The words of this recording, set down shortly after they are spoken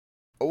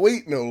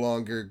Wait no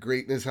longer,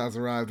 greatness has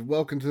arrived.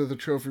 Welcome to the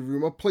Trophy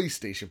Room, a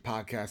PlayStation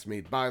podcast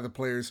made by the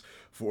players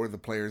for the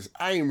players.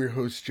 I am your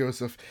host,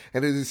 Joseph,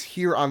 and it is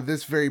here on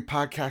this very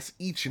podcast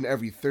each and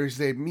every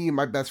Thursday. Me and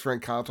my best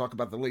friend Kyle talk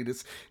about the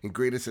latest and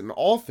greatest in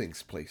all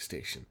things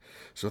PlayStation.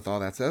 So with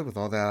all that said, with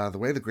all that out of the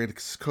way, the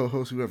greatest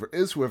co-host, whoever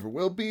is, whoever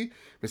will be,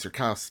 Mr.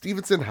 Kyle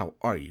Stevenson, how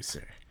are you,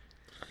 sir?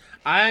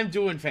 I'm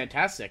doing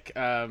fantastic.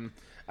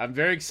 I'm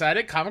very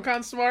excited.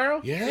 Comic-Con's tomorrow.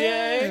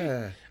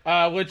 Yeah.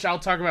 Yay. Which I'll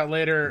talk about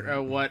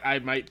later, what I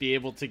might be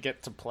able to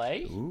get to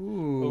play.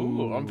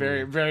 Ooh. I'm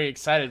very, very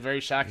excited. Very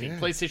shocking. Yeah.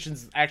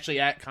 PlayStation's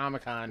actually at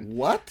Comic-Con.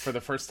 What? For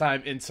the first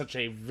time in such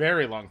a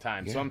very long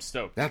time. Yeah. So I'm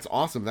stoked. That's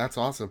awesome. That's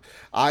awesome.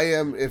 I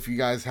am, if you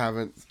guys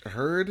haven't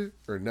heard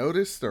or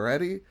noticed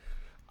already,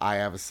 I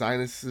have a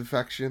sinus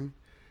infection.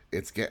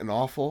 It's getting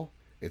awful.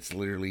 It's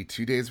literally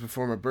 2 days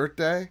before my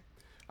birthday.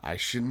 I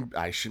shouldn't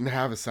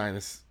have a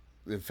sinus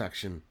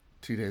infection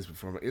 2 days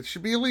before it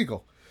should be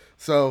illegal.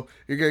 So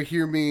you're going to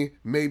hear me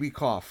maybe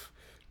cough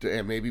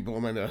and maybe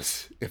blow my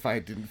nose if I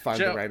didn't find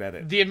Joe, the right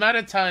edit. The amount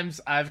of times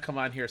I've come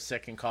on here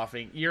sick and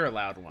coughing, you're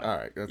allowed one. All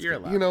right. That's you're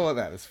good. allowed. You know what?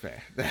 That is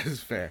fair. That is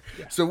fair.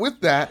 Yeah. So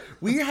with that,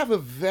 we have a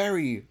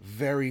very,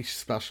 very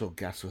special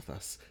guest with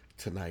us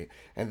tonight,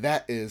 and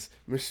that is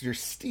Mr.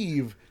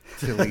 Steve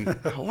Tilley.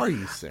 How are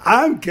you, sir?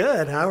 I'm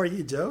good. How are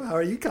you, Joe? How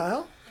are you,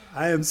 Kyle?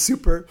 I am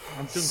super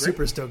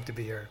stoked to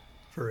be here,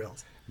 for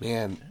reals.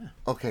 Man,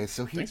 okay,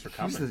 so Thanks for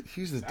coming.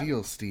 here's the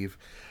deal, Steve.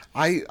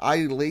 I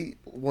late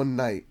one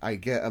night, I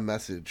get a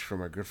message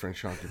from our good friend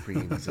Sean Capri,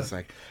 and he's just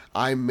like,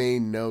 I may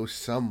know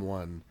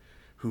someone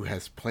who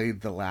has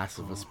played The Last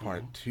of Us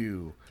Part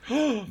 2.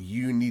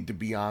 You need to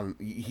be on,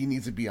 he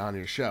needs to be on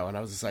your show. And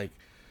I was just like,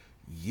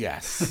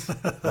 yes,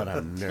 but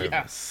I'm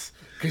nervous.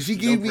 Because he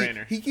gave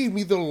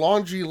me the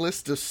laundry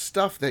list of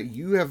stuff that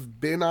you have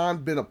been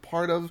a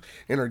part of,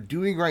 and are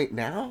doing right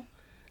now.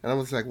 And I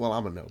was like, well,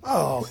 I'm going to know.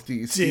 Oh,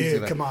 dude,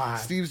 come on.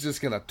 Steve's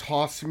just going to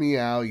toss me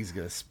out. He's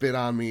going to spit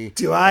on me.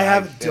 Do I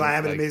have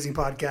an amazing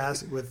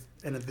podcast with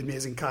an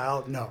amazing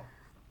Kyle? No.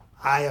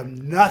 I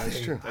am nothing.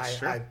 That's true. That's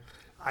true.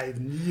 I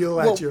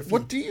kneel at your feet.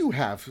 What do you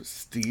have,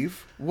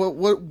 Steve? What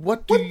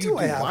do you do?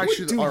 Why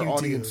should our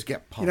audience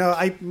get pumped?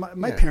 You know,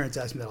 my parents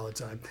ask me that all the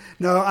time.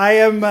 No, I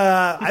am.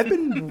 I've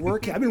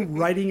been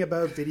writing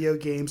about video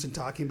games and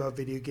talking about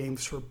video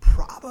games for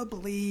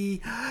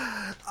probably.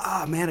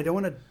 Oh man, I don't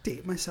want to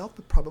date myself,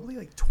 but probably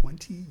like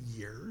 20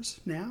 years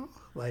now.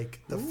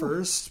 Like the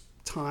first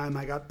time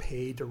I got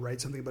paid to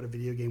write something about a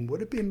video game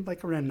would have been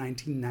like around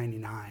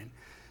 1999.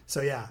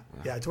 So yeah,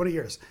 20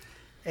 years.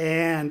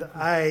 And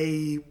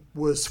I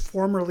was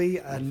formerly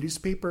a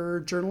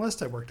newspaper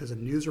journalist. I worked as a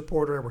news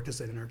reporter. I worked as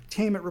an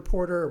entertainment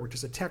reporter. I worked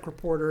as a tech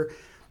reporter.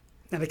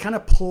 And I kind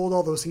of pulled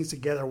all those things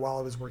together while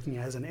I was working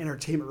as an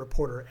entertainment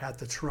reporter at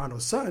the Toronto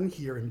Sun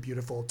here in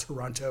beautiful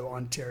Toronto,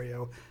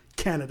 Ontario,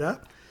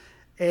 Canada.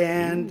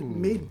 And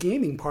made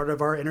gaming part of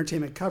our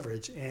entertainment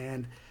coverage.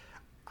 And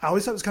I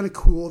always thought it was kind of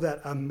cool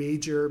that a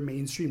major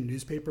mainstream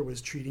newspaper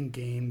was treating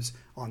games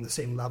on the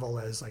same level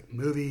as like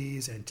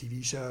movies and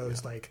TV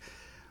shows.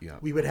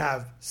 We would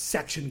have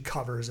section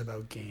covers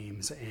about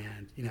games,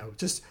 and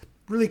just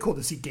really cool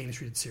to see games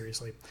treated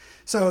seriously.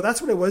 So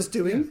that's what I was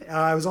doing.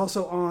 I was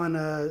also on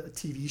a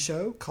TV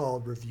show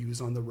called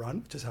Reviews on the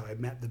Run, which is how I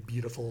met the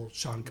beautiful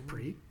Sean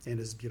Capri and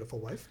his beautiful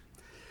wife.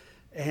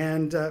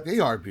 And they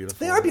are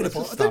beautiful. They are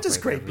beautiful. They're just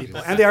great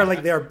people, and they are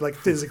like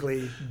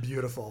physically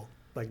beautiful.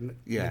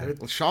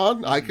 Well,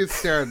 Sean, I could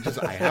stare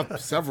at I have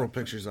several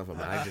pictures of him.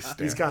 And I just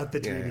stare. He's got the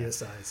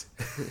dreamiest eyes.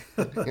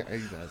 Yeah,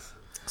 he does.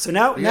 So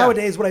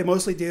nowadays, what I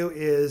mostly do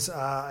is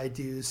I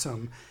do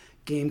some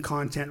game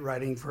content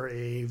writing for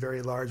a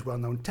very large,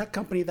 well-known tech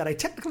company that I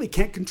technically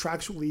can't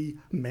contractually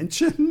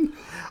mention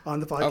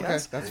on the podcast. Okay,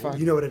 that's fine.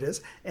 You know what it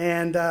is.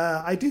 And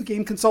I do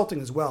game consulting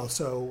as well.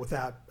 So with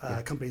that,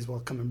 companies will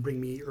come and bring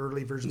me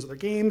early versions of their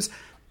games.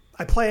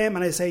 I play them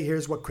and I say,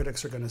 here's what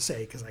critics are going to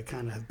say, because I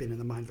kind of have been in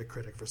the mind of a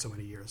critic for so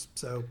many years.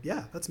 So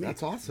yeah, that's me.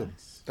 That's awesome.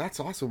 Nice. That's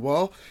awesome.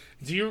 Well,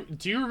 do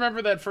you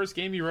remember that first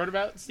game you wrote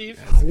about, Steve?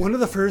 One of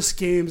the first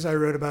games I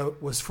wrote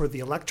about was for the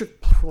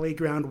Electric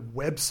Playground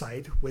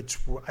website, which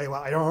I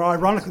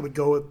ironically would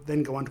go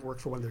on to work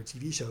for one of their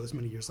TV shows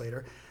many years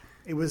later.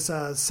 It was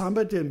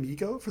Samba de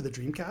Amigo for the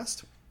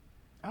Dreamcast.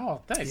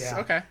 Oh, nice. Yeah.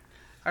 Okay,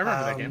 I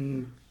remember that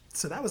game.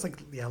 So that was late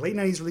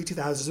 90s, early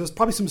 2000s. There was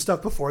probably some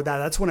stuff before that.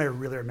 That's when I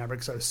really remember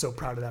because I was so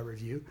proud of that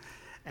review.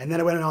 And then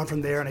I went on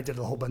from there and I did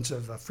a whole bunch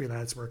of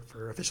freelance work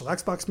for Official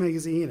Xbox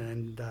Magazine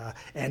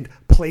and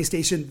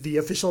PlayStation, the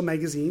official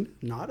magazine.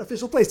 Not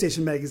Official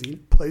PlayStation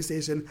Magazine.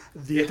 PlayStation,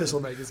 the official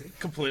magazine.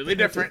 Completely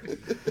different.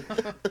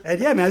 And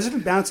yeah, man, I've just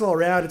been bouncing all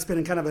around. It's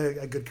been kind of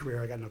a good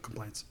career. I got no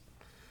complaints.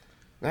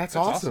 That's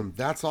awesome.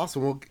 That's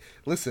awesome. Well,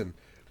 listen,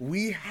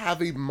 we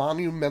have a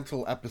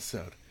monumental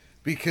episode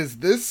because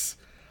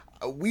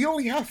we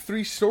only have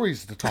 3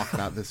 stories to talk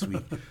about this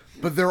week,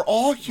 but they're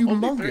all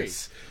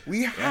humongous.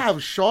 We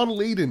have Sean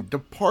Layden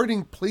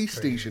departing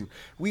PlayStation.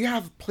 We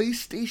have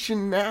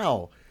PlayStation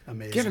Now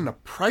getting a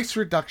price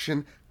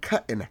reduction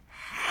cut in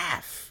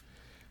half.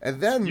 And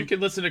then You can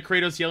listen to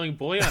Kratos yelling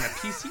boy on a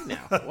PC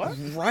now. What?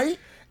 right?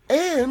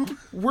 And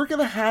we're going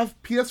to have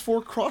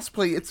PS4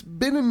 crossplay. It's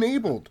been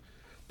enabled.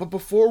 But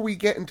before we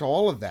get into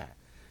all of that,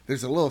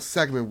 there's a little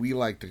segment we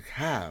like to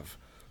have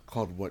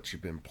called What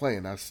You've Been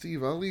Playing. Now,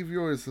 Steve, I'll leave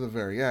yours to the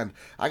very end.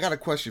 I got a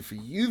question for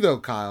you, though,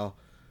 Kyle.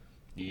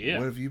 Yeah.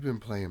 What have you been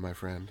playing, my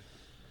friend?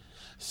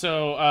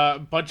 So, a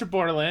bunch of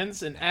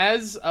Borderlands, and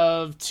as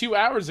of 2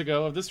 hours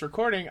ago of this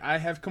recording, I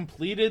have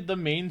completed the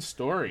main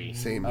story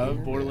Same of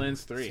here,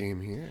 Borderlands man. 3.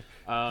 Same here.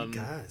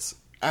 Guys.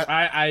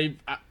 I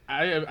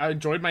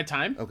enjoyed my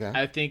time. Okay.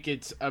 I think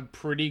it's a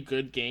pretty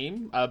good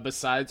game,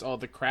 besides all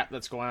the crap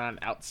that's going on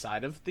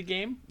outside of the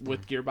game,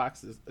 with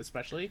Gearbox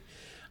especially.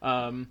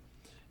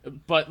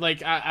 But,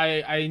 like,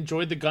 I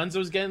enjoyed the guns I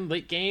was getting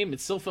late game.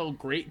 It still felt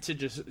great to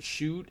just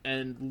shoot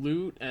and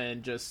loot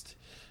and just...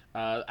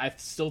 I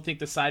still think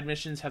the side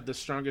missions have the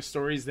strongest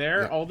stories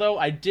there, although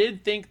I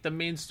did think the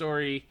main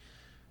story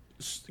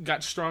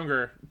got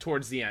stronger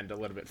towards the end a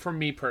little bit, for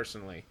me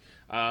personally.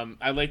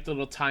 I liked the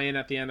little tie-in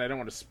at the end. I don't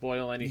want to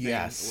spoil anything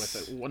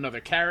with another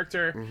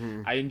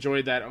character. I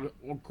enjoyed that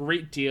a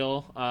great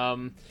deal.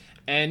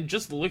 And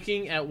just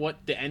looking at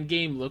what the end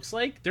game looks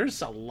like,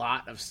 there's a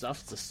lot of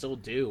stuff to still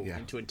do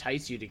and to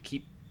entice you to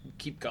keep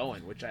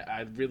going, which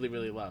I really,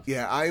 really love.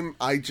 Yeah,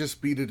 I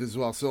just beat it as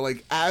well. So,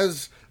 like,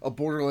 as a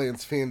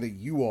Borderlands fan that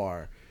you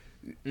are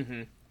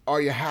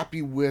you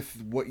happy with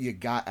what you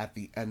got at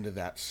the end of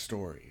that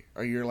story?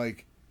 Are you,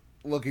 like,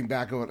 looking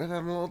back going, and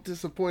I'm a little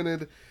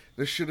disappointed,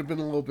 there should have been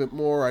a little bit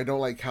more, I don't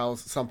like how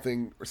some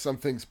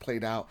things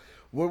played out.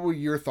 What were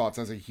your thoughts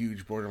as a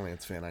huge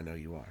Borderlands fan? I know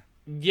you are.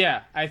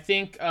 Yeah, I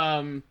think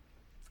if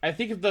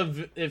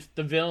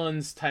the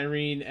villains,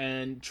 Tyreen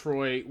and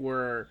Troy,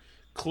 were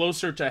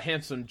closer to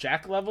Handsome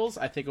Jack levels,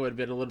 I think I would have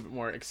been a little bit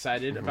more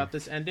excited about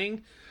this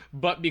ending.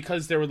 But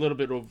because they were a little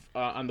bit of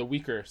on the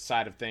weaker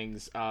side of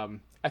things,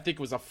 I think it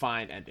was a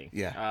fine ending.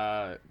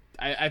 Yeah.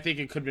 I think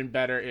it could have been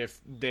better if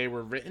they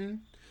were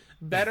written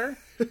better.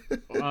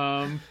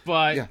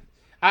 But yeah.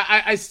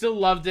 I still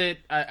loved it.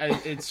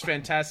 It's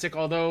fantastic.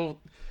 Although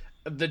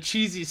the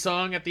cheesy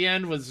song at the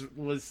end was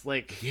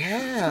like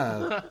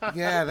that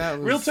was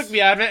real took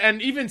me out of it.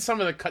 And even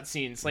some of the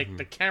cutscenes, like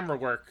the camera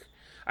work.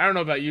 I don't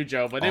know about you,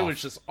 Joe, but it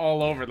was just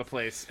all over the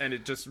place, and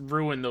it just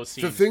ruined those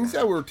scenes. The things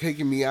that were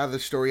taking me out of the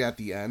story at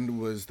the end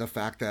was the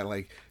fact that,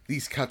 like,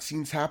 these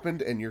cutscenes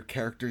happened and your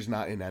character's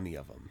not in any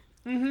of them.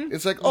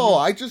 It's like,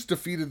 I just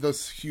defeated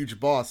this huge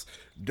boss.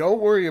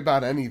 Don't worry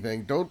about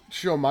anything. Don't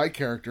show my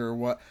character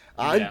what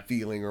I'm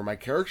feeling or my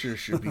character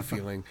should be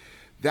feeling.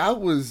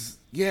 That was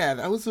a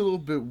little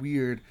bit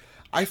weird.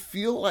 I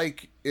feel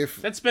like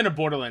that's been a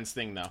Borderlands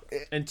thing though,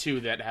 and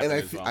 2 that happened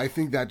as well. I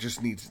think that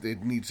just needs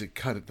to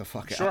cut it the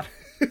fuck out.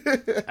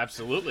 Sure,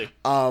 absolutely.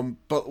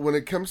 But when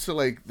it comes to,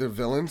 like, the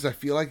villains, I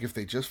feel like if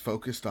they just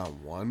focused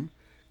on one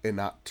and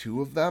not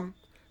two of them,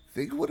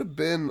 they would have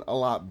been a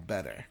lot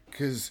better.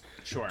 Because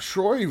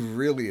Troy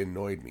really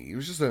annoyed me. He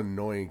was just an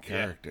annoying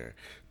character.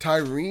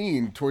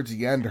 Tyreen, towards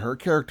the end, her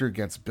character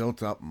gets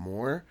built up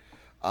more.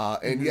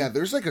 And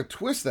there's like a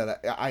twist that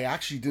I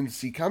actually didn't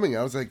see coming.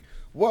 I was like,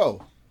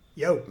 whoa.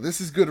 Yo, this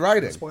is good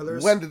writing. No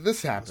spoilers. When did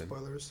this happen? No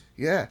spoilers.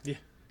 Yeah.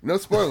 No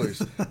spoilers.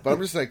 But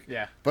I'm just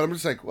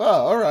like,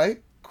 well, all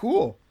right,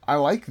 cool. I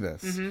like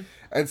this.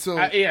 And so,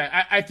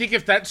 I think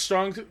if that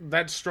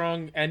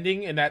strong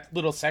ending in that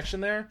little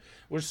section there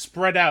was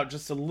spread out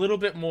just a little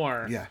bit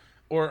more,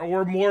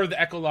 or more of the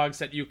echologues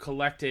that you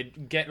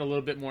collected get a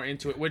little bit more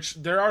into it. Which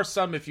there are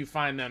some, if you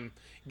find them,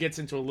 gets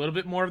into a little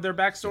bit more of their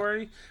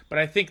backstory, but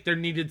I think there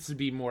needed to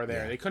be more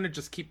there. They couldn't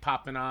just keep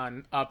popping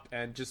on up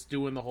and just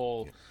doing the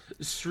whole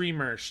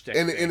streamer shtick.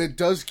 And it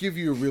does give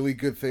you a really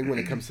good thing when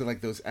it comes to,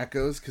 like, those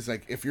echoes, because,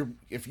 like, if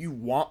you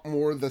want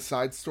more of the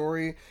side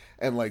story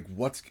and, like,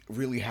 what's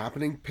really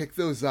happening, pick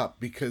those up,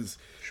 because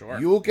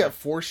you'll get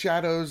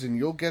foreshadows and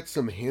you'll get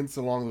some hints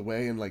along the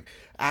way and, like,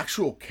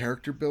 actual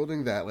character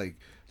building that, like,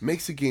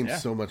 makes the game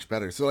so much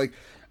better. So, like,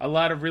 a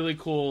lot of really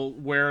cool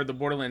where the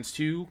Borderlands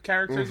 2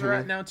 characters are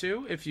at now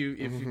too, if you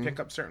pick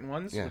up certain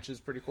ones, which is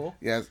pretty cool.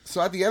 Yeah,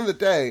 so at the end of the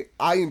day,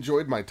 I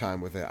enjoyed my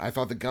time with it. I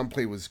thought the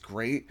gunplay was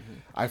great.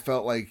 I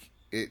felt like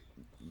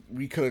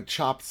we could have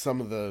chopped some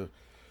of the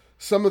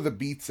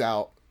beats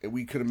out.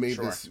 We could have made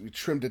we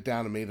trimmed it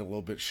down and made it a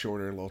little bit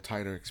shorter, a little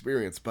tighter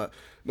experience. But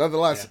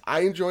nonetheless, I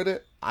enjoyed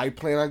it. I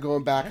plan on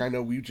going back. I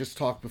know we just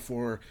talked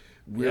before.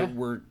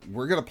 We're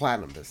gonna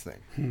platinum this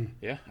thing.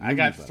 I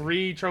got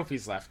 3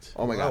 trophies left.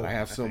 Oh my god, I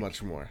have so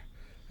much more.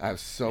 I have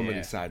so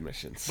many side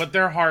missions, but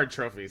they're hard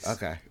trophies.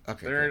 Okay,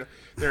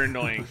 they're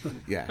annoying.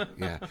 yeah.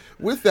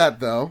 With that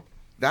though,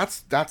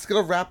 that's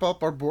gonna wrap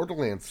up our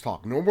Borderlands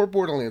talk. No more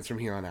Borderlands from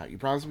here on out. You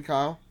promise me,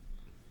 Kyle?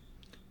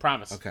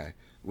 Promise. Okay.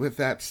 With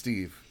that,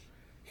 Steve,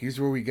 here's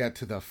where we get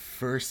to the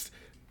first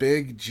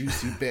big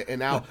juicy bit, and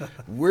now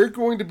we're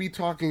going to be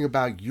talking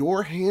about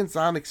your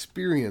hands-on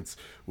experience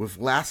with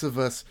Last of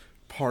Us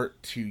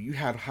Part 2. You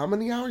had how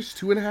many hours?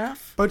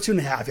 2.5? About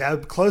 2.5, yeah.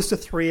 Close to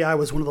 3. I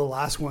was one of the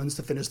last ones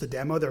to finish the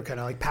demo. They were kind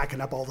of like packing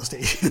up all the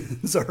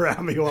stations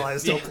around me while I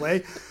still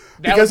play.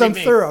 Because I'm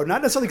thorough.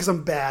 Not necessarily because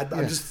I'm bad, but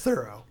I'm just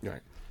thorough. Right.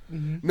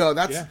 No,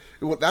 that's Yeah.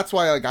 well, that's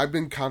why like I've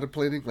been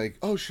contemplating like,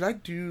 oh, should I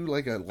do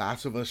like a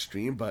Last of Us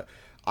stream? But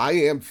I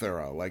am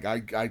thorough. Like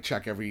I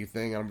check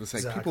everything. And I'm just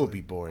like, people will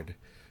be bored.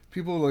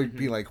 People will like,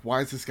 be like,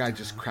 why is this guy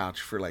just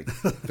crouched for like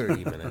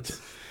 30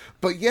 minutes?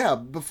 But yeah,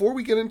 before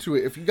we get into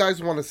it, if you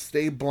guys want to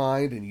stay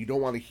blind and you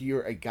don't want to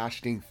hear a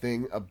gosh dang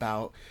thing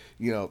about,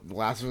 The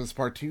Last of Us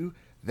Part 2,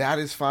 that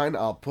is fine.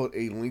 I'll put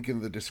a link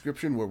in the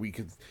description where we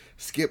can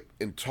skip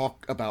and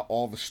talk about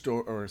all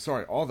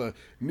the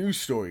news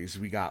stories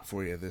we got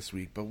for you this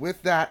week. But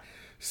with that,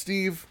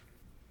 Steve,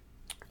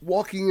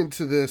 walking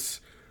into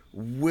this,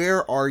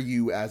 where are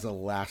you as a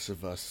Last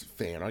of Us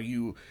fan? Are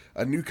you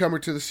a newcomer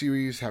to the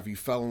series? Have you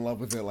fell in love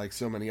with it like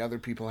so many other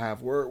people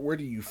have? Where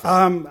do you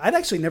fall? I'd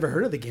actually never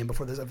heard of the game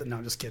before this. No,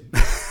 I'm just kidding.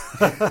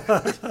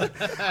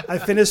 I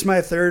finished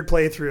my third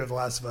playthrough of The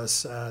Last of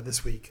Us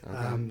this week.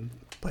 Okay.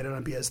 Played it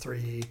on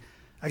PS3.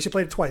 I actually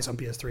played it twice on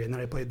PS3, and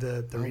then I played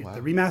the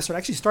remaster. I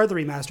actually started the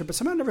remaster, but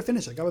somehow I never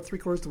finished it. I got about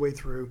 3/4 of the way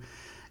through.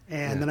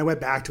 And then I went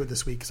back to it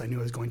this week because I knew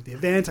I was going to the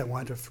event. I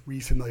wanted to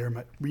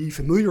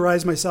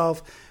refamiliarize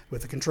myself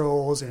with the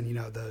controls and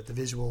the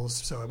visuals.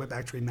 So I went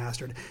back to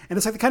remastered. And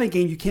it's like the kind of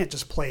game you can't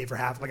just play for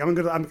half. Like I'm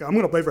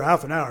gonna play for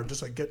half an hour and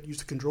just like get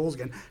used to controls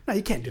again. No,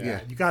 you can't do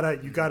that. You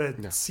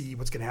gotta see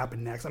what's gonna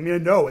happen next. I mean, I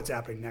know what's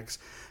happening next,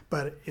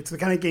 but it's the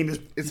kind of game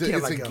it's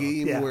a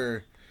game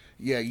where.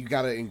 Yeah, you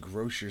got to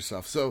engross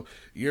yourself. So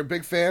you're a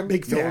big fan?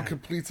 No one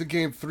completes a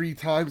game 3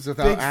 times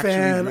without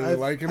really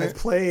liking it? I've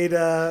played,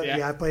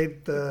 I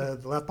played the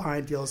Left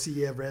Behind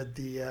DLC. I've read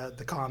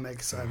the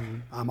comics.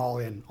 I'm all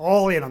in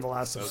on The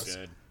Last of Us.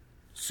 Good.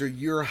 So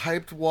you're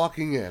hyped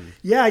walking in.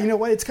 Yeah, you know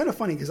what? It's kind of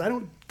funny because I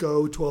don't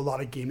go to a lot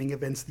of gaming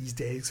events these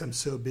days. I'm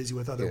so busy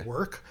with other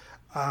work.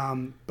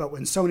 But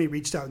when Sony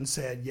reached out and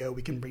said,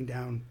 we can bring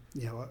down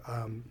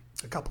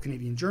a couple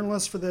Canadian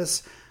journalists for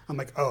this, I'm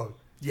like, oh,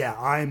 yeah,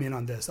 I'm in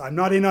on this. I'm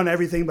not in on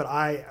everything, but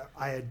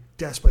I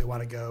desperately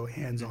want to go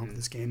hands-on with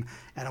this game,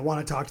 and I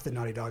want to talk to the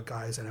Naughty Dog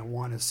guys, and I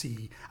want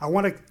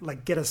to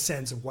like get a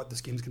sense of what this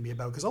game's going to be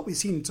about, because all we've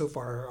seen so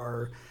far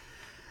are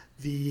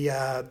the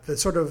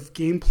sort of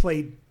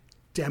gameplay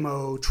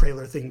demo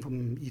trailer thing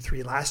from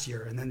E3 last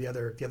year, and then the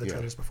other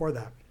trailers before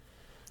that.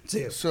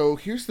 So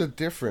here's the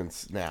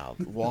difference now,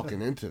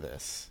 walking into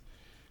this.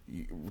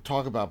 You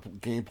talk about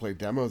gameplay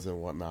demos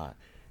and whatnot.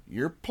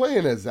 You're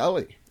playing as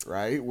Ellie,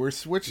 right? We're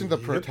switching the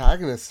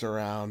protagonists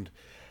around.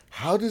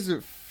 How does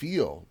it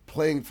feel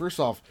playing, first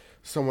off,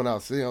 someone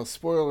else?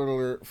 Spoiler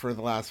alert for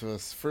The Last of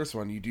Us, first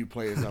one, you do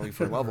play as Ellie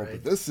for a level,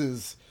 but this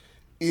is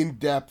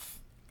in-depth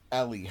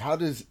Ellie. How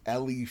does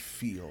Ellie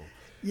feel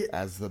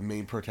as the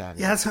main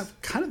protagonist? Yeah, that's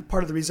kind of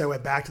part of the reason I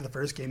went back to the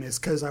first game is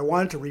because I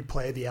wanted to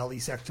replay the Ellie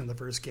section of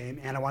the first game,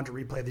 and I wanted to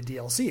replay the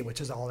DLC, which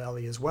is all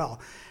Ellie as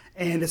well.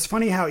 And it's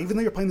funny how, even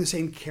though you're playing the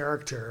same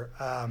character,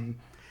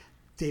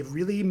 they've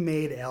really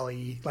made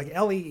Ellie, like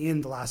Ellie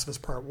in The Last of Us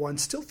Part 1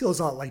 still feels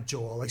a lot like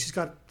Joel. Like she's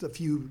got a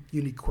few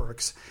unique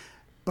quirks.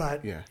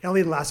 But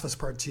Ellie in The Last of Us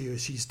Part 2,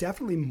 she's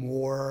definitely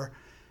more,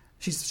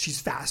 she's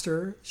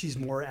faster, she's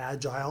more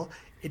agile.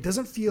 It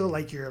doesn't feel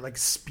like you're like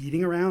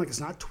speeding around, like it's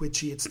not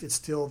twitchy. It's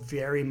still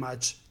very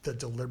much the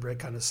deliberate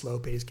kind of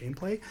slow-paced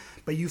gameplay.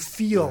 But you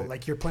feel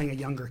like you're playing a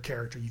younger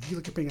character. You feel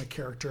like you're playing a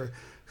character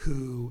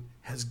who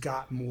has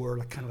got more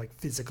like kind of like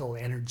physical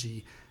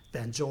energy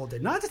than Joel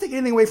did. Not to take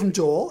anything away from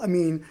Joel. I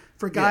mean,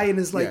 for a guy in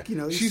his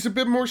she's a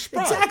bit more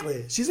spry.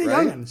 Exactly. She's a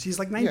youngin'. She's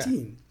like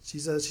 19.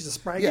 She's a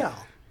spry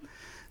gal.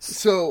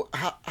 So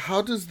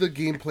how does the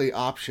gameplay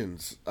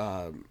options?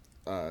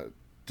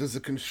 Does the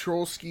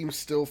control scheme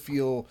still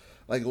feel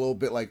like a little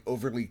bit like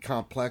overly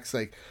complex?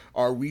 Like,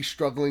 are we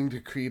struggling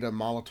to create a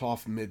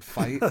Molotov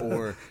mid-fight,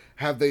 or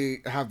have they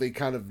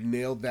kind of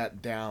nailed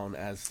that down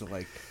as to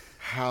like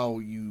how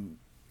you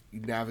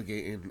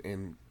navigate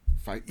and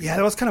fight? Yeah,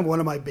 that was kind of one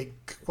of my big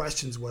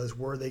questions was,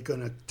 were they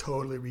going to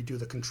totally redo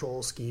the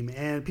control scheme?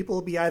 And people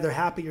will be either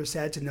happy or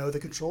sad to know the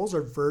controls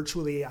are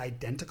virtually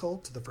identical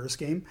to the first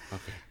game.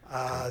 Okay.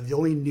 The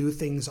only new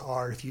things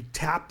are if you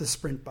tap the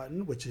sprint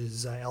button, which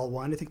is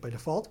L1, I think by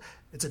default,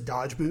 it's a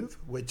dodge move,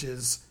 which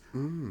is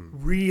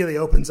really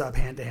opens up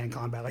hand-to-hand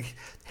combat. Like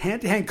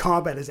hand-to-hand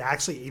combat is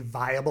actually a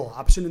viable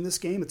option in this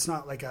game. It's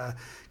not like a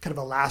kind of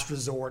a last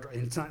resort,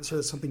 and it's not sort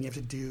of something you have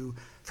to do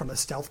from a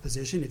stealth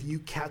position. If you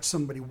catch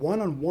somebody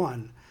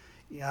one-on-one,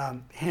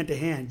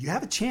 hand-to-hand, you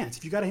have a chance.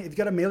 If you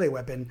got a melee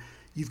weapon,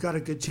 you've got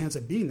a good chance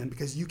of beating them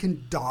because you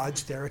can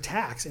dodge their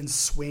attacks and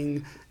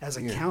swing as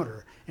a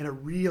counter, and it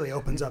really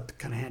opens up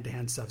kind of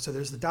hand-to-hand stuff. So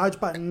there's the dodge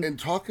button. And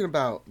talking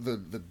about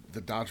the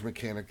dodge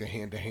mechanic, the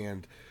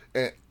hand-to-hand,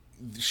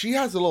 she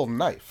has a little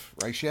knife,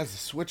 right? She has a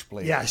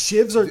switchblade. Yeah,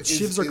 shivs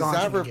are gone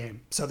from the game.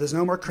 So there's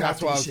no more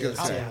crafting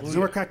shivs. There's no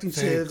more crafting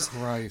shivs.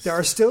 Christ. There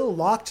are still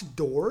locked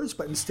doors,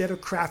 but instead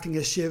of crafting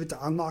a shiv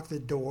to unlock the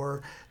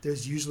door,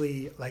 there's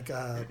usually like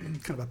a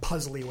kind of a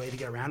puzzly way to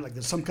get around. Like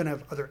there's some kind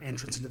of other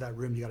entrance into that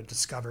room you got to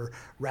discover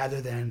rather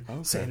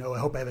than saying, "Oh, I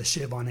hope I have a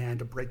shiv on hand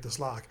to break this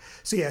lock."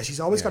 So yeah, she's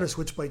always got a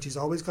switchblade. She's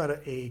always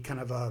got a kind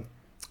of a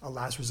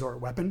last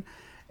resort weapon.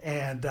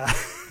 And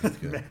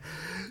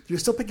you're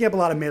still picking up a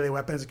lot of melee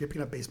weapons. You're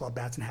picking up baseball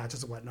bats and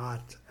hatchets and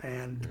whatnot.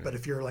 But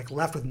if you're like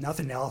left with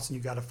nothing else and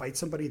you got to fight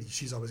somebody,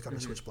 she's always got a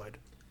switchblade.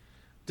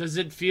 Does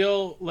it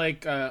feel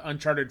like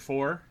Uncharted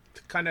 4,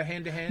 kind of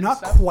hand to hand? Not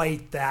stuff?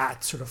 quite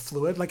that sort of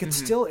fluid. Like it's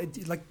still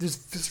like there's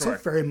still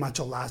very much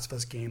a Last of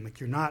Us game. Like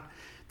you're not.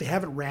 They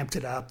haven't ramped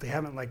it up. They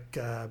haven't like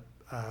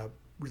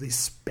really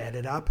sped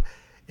it up.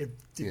 It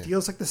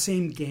feels like the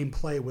same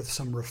gameplay with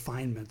some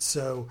refinement.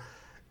 So.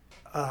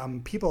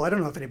 People, I don't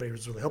know if anybody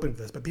was really hoping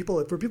for this, but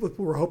people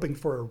who were hoping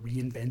for a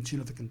reinvention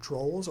of the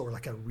controls or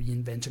like a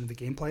reinvention of the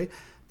gameplay,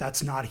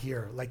 that's not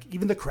here. Like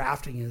even the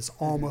crafting is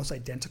almost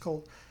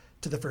identical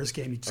to the first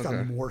game. You just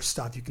got more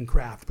stuff you can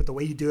craft, but the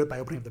way you do it by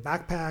opening up the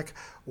backpack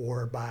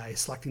or by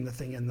selecting the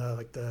thing in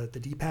the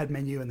D-pad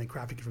menu and then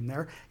crafting it from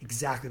there,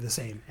 exactly the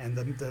same. And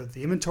the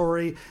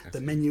inventory,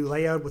 the menu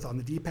layout with on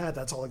the D-pad,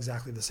 that's all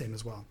exactly the same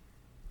as well.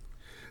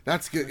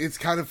 That's good. It's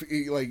kind of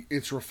like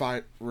it's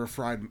refined.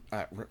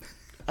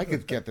 I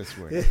could get this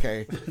word,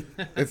 okay?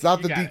 It's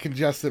not the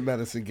decongestant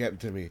medicine getting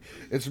to me.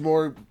 It's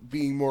more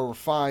being more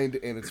refined,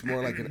 and it's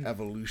more like an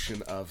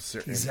evolution of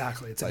certain...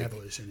 Exactly, it's like, an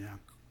evolution,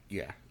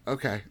 yeah. Yeah,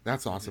 okay,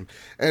 that's awesome.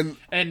 And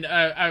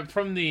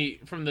from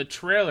the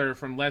trailer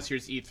from last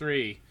year's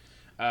E3,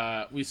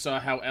 we saw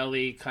how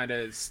Ellie kind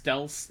of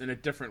stealths in a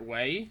different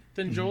way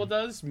than Joel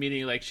does,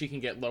 meaning like she can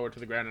get lower to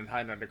the ground and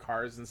hide under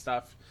cars and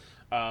stuff.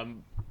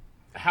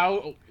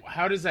 How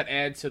does that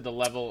add to the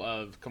level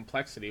of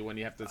complexity when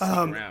you have to sneak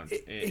around?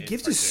 It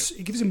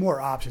gives you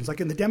more options.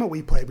 Like in the demo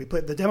we played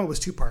the demo was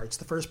 2 parts.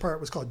 The first part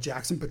was called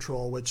Jackson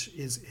Patrol, which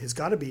has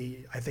got to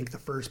be, I think, the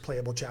first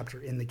playable chapter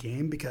in the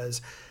game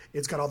because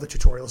it's got all the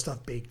tutorial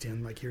stuff baked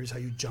in. Like here's how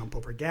you jump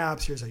over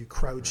gaps, here's how you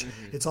crouch.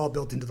 It's all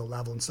built into the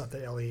level and stuff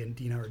that Ellie and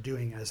Dina are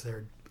doing as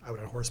they're out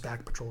on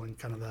horseback patrolling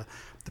kind of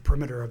the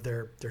perimeter of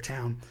their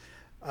town.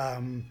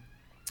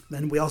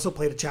 Then we also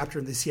played a chapter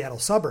in the Seattle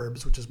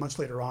suburbs, which is much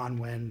later on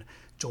when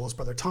Joel's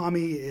brother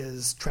Tommy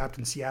is trapped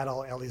in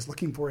Seattle. Ellie's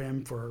looking for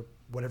him for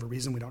whatever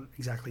reason, we don't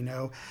exactly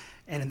know.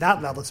 And in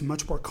that level, it's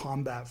much more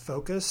combat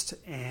focused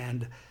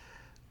and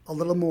a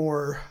little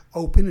more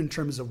open in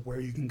terms of where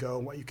you can go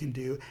and what you can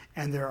do.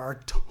 And there are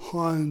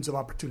tons of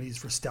opportunities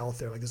for stealth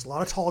there. Like there's a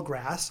lot of tall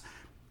grass.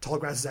 Tall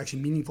grass is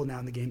actually meaningful now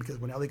in the game because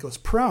when Ellie goes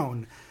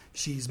prone,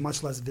 she's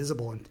much less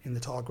visible in the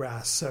tall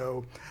grass.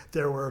 So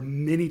there were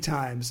many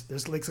times,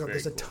 there's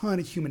a ton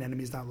of human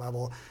enemies in that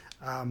level.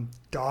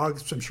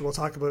 Dogs, which I'm sure we'll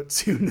talk about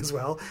soon as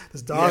well.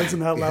 There's dogs in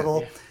that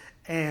level.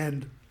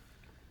 And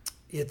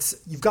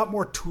you've got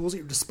more tools at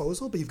your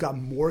disposal, but you've got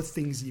more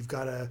things you've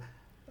got to,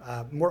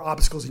 more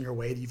obstacles in your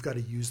way that you've got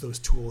to use those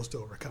tools to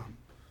overcome.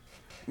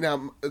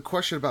 Now, a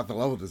question about the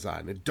level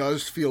design. It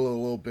does feel a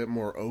little bit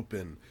more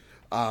open.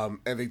 And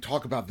they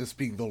talk about this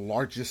being the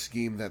largest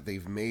game that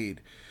they've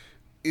made.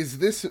 Is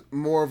this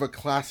more of a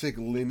classic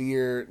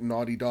linear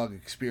Naughty Dog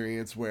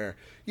experience where,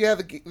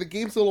 the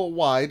game's a little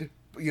wide,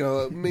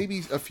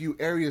 maybe a few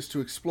areas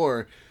to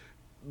explore,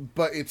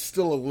 but it's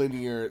still a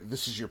linear,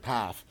 this is your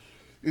path.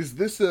 Is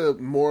this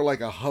more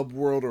like a hub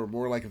world or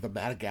more like the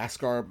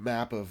Madagascar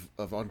map of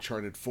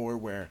Uncharted 4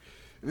 where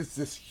it's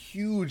this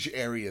huge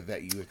area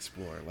that you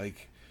explore?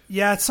 Like,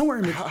 yeah, it's somewhere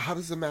in between. How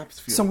does the maps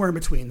feel? Somewhere in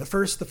between. The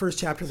first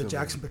chapter, the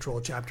Jackson Patrol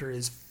chapter,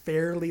 is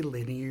fairly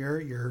linear.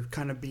 You're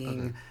kind of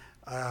being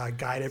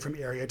guided from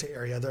area to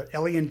area.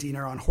 Ellie and Dina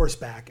are on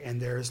horseback,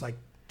 and there's like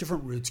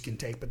different routes you can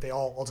take, but they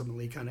all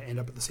ultimately kind of end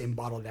up at the same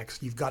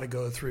bottlenecks. You've got to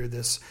go through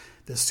this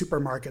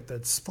supermarket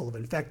that's full of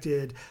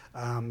infected.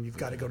 You've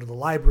got to go to the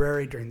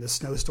library during the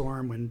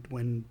snowstorm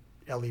when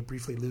Ellie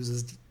briefly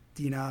loses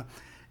Dina,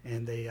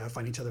 and they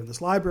find each other in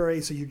this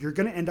library. So you're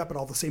going to end up at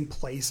all the same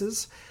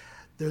places.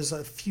 There's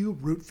a few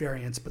route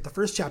variants, but the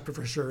first chapter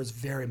for sure is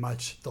very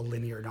much the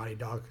linear Naughty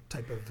Dog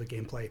type of the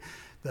gameplay.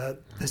 The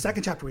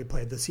second chapter we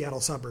played, the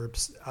Seattle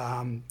suburbs,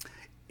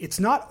 it's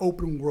not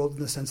open world in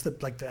the sense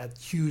that like that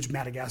huge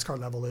Madagascar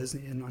level is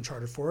in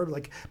Uncharted 4.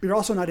 Like, but you're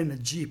also not in a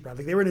Jeep, right?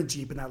 Like they were in a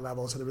Jeep in that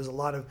level, so there was a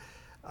lot of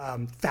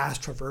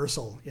fast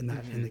traversal in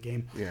that in the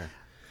game. Yeah.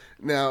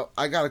 Now,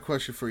 I got a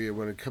question for you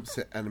when it comes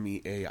to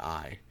enemy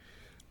AI.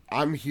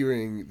 I'm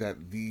hearing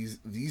that these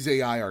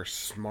AI are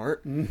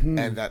smart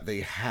and that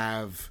they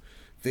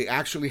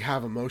actually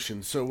have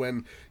emotion. So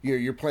when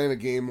you're playing a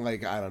game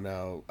like, I don't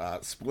know,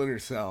 Splinter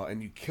Cell,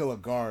 and you kill a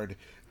guard,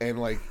 and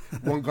like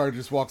one guard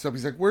just walks up,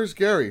 he's like, "Where's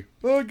Gary?"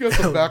 "Oh, I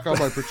guess I'm back on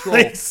my patrol."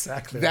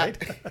 Exactly.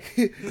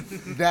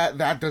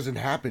 That doesn't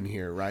happen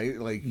here, right?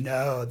 Like,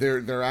 no,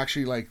 they're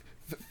actually like,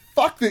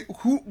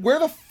 where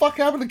the fuck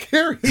happened to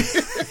Gary?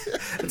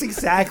 That's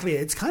exactly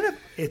it.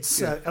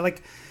 It's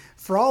like,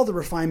 for all the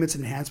refinements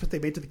and enhancements they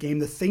made to the game,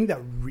 the thing that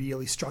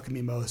really struck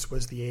me most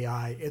was the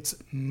AI. It's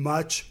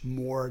much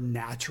more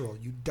natural.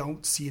 You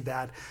don't see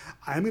that,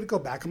 I'm going to go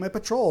back on my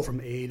patrol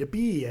from A to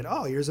B, and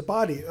here's a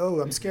body. Oh,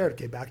 I'm scared.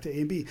 Okay, back to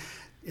A and B.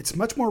 It's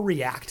much more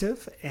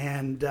reactive,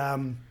 and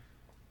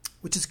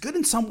which is good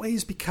in some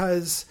ways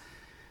because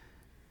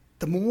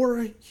the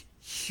more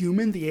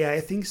human the AI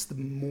thinks, the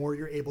more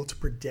you're able to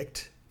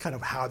predict kind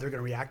of how they're going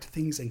to react to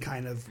things and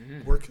kind of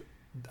work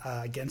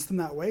against them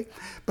that way,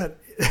 but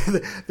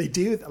they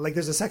do. Like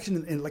there's a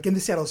section in the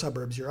Seattle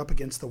suburbs, you're up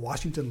against the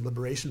Washington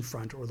Liberation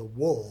Front, or the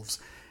Wolves,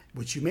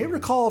 which you may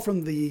recall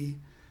from the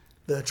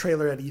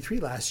trailer at E3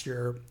 last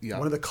year. Yeah.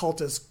 One of the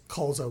cultists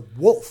calls a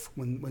wolf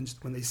when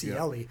they see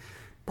Ellie,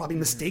 probably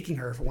mistaking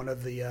her for one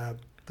of the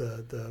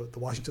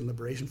Washington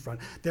Liberation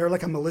Front. They're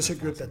like a militia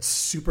group that's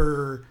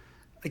super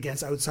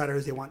against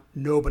outsiders. They want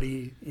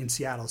nobody in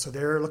Seattle, so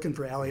they're looking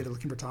for Ellie. They're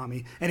looking for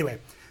Tommy. Anyway.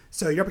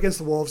 So you're up against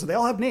the wolves, so they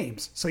all have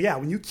names. So yeah,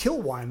 when you kill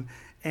one,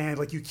 and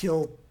like you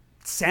kill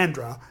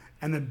Sandra,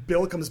 and then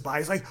Bill comes by,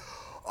 he's like,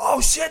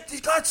 "Oh shit, he's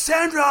got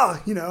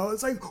Sandra!" You know,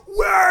 it's like,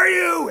 "Where are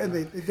you?" And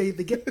they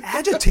get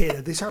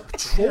agitated. They start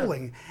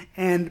patrolling,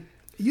 and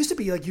it used to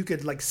be like you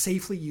could like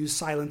safely use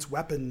silenced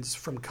weapons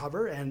from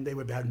cover, and they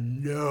would have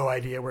no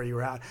idea where you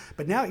were at.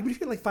 But now, even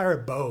if you like fire a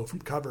bow from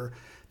cover,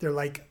 they're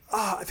like,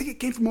 "Oh, I think it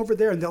came from over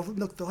there," and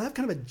they'll have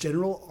kind of a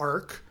general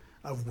arc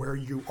of where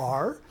you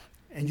are.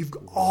 And you've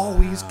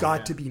always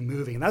got to be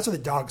moving. And that's where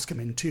the dogs come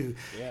in, too.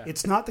 Yeah.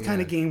 It's not the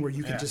kind of game where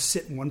you can just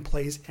sit in one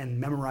place and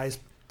memorize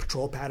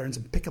patrol patterns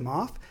and pick them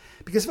off.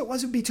 Because if it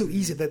was, it would be too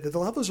easy. The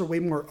levels are way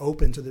more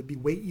open, so it'd be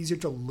way easier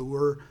to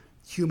lure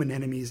human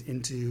enemies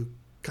into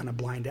kind of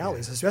blind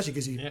alleys, especially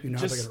because you know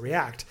how they're going to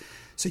react.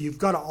 So you've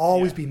got to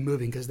always be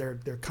moving because they're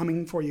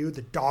coming for you.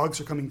 The dogs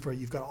are coming for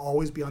you. You've got to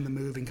always be on the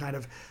move and kind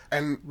of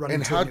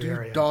running to your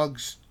area.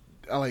 Dogs,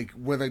 like,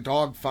 when a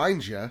dog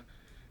finds you,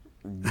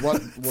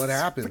 what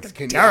happens?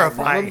 Can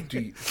terrifying.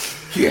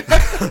 You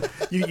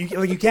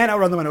you can't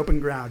outrun them on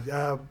open ground.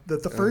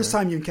 The first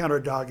time you encounter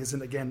a dog is in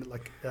the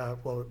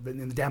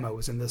demo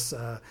was in this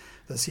the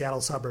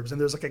Seattle suburbs,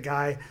 and there's like a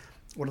guy,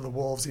 one of the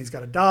wolves, and he's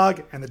got a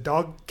dog, and the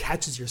dog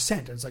catches your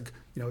scent, and it's like,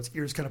 you know, its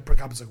ears kind of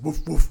prick up, it's like woof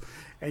woof,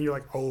 and you're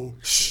like, oh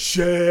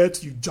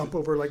shit! You jump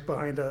over like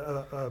behind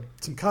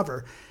some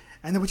cover.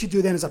 And then what you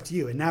do then is up to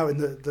you. And now in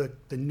the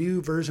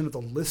new version of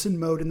the listen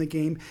mode in the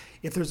game,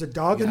 if there's a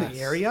dog in the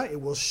area,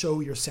 it will show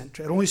your scent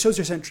trail. It only shows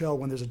your scent trail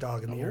when there's a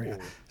dog in the area.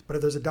 But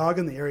if there's a dog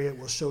in the area, it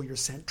will show your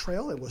scent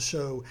trail. It will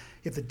show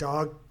if the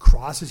dog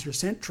crosses your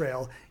scent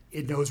trail,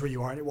 it knows where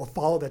you are, and it will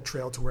follow that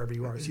trail to wherever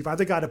you are. So you've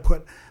either got to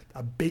put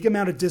a big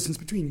amount of distance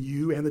between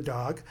you and the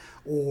dog,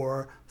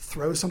 or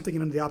throw something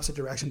in the opposite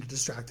direction to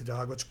distract the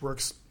dog, which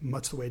works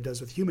much the way it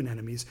does with human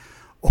enemies.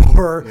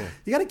 Or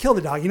you got to kill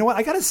the dog. You know what?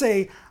 I got to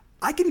say,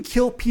 I can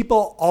kill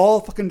people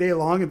all fucking day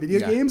long in video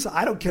games.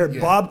 I don't care.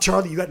 Bob,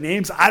 Charlie, you got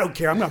names. I don't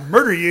care. I'm going to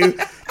murder you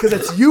because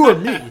it's you or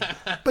me.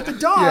 But the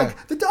dog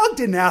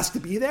didn't ask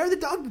to be there. The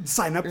dog didn't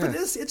sign up for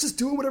this. It's just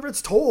doing whatever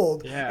it's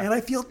told. Yeah. And I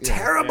feel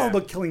terrible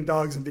about killing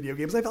dogs in video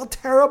games. I felt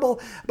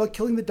terrible about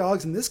killing the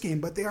dogs in this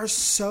game, but they are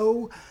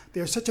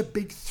such a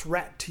big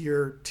threat to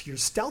your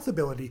stealth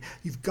ability.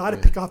 You've got to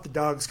pick off the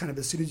dogs kind of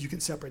as soon as you can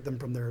separate them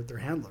from their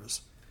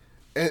handlers.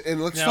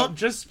 And let's now,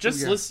 talk.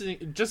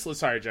 Listening.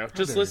 Sorry, Joe.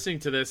 Just listening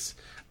to this,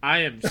 I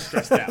am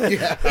stressed out.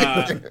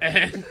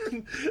 And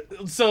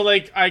so,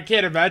 like, I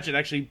can't imagine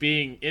actually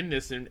being in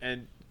this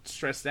and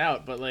stressed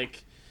out. But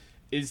like,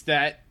 is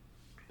that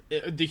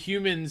the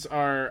humans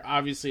are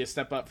obviously a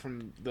step up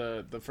from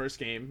the first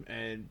game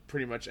and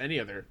pretty much any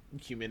other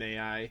human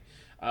AI.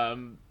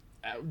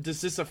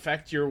 Does this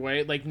affect your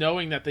way? Like,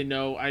 knowing that they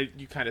know,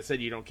 you kind of said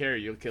you don't care,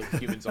 you'll kill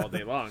humans all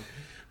day long,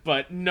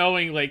 but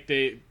knowing like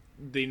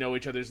they know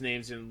each other's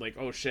names and like,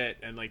 oh shit,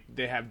 and like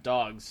they have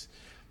dogs,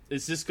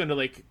 is this going to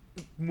like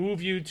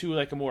move you to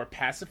like a more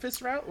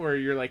pacifist route where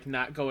you're like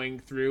not going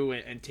through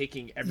and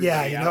taking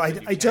everybody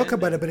out? I joke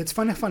about it, but it's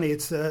funny.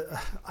 It's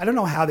I don't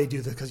know how they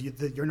do this because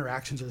your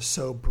interactions are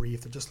so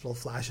brief. They're just little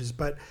flashes.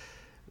 But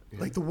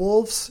like the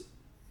wolves,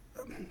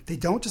 they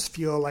don't just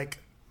feel like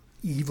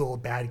evil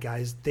bad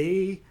guys.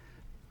 They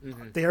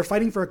are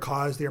fighting for a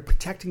cause. They are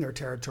protecting their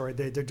territory.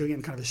 They're doing it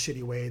in kind of a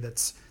shitty way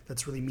that's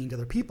really mean to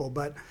other people.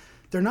 But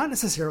they're not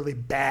necessarily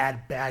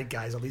bad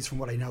guys, at least from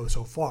what I know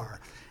so far.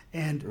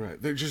 And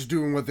they're just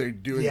doing what they're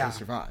doing to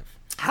survive.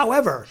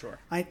 However,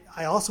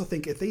 I also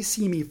think if they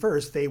see me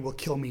first, they will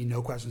kill me,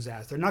 no questions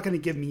asked. They're not going to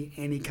give me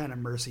any kind of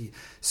mercy.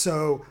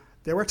 So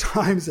there were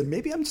times, and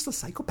maybe I'm just a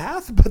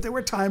psychopath, but there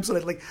were times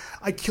when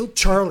I killed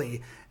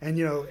Charlie, and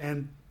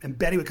and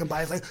Betty would come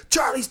by and say,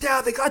 Charlie's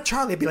down, they got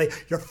Charlie. I'd be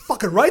like, you're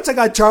fucking right, I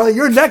got Charlie.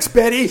 You're next,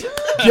 Betty.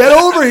 Get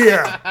over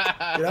here.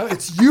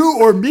 It's you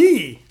or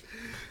me.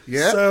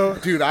 Yeah, so,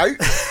 dude, all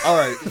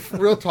right,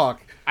 real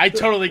talk. I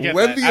totally get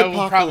that. I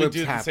will probably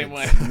do it the same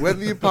way. When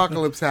the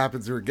apocalypse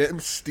happens, we're getting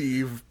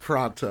Steve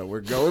pronto.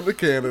 We're going to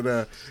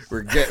Canada.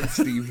 We're getting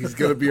Steve. He's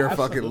going to be our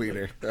fucking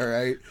leader, all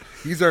right?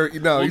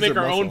 We'll make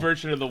our own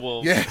version of the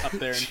wolves up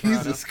there in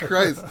Jesus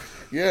Christ.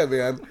 Yeah,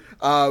 man.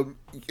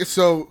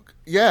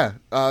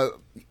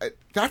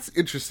 That's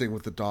interesting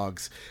with the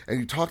dogs. And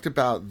you talked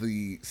about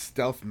the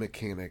stealth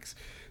mechanics.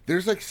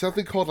 There's like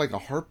something called like a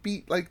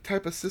heartbeat like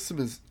type of system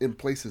is in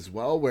place as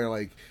well, where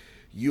like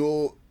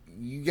you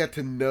get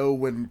to know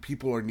when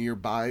people are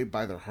nearby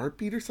by their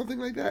heartbeat or something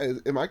like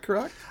that. Am I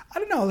correct? I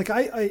don't know. Like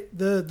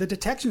the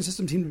detection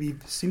system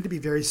seemed to be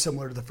very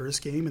similar to the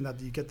first game, in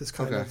that you get this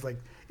kind of like,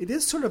 it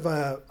is sort of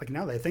a, like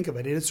now that I think of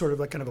it, it is sort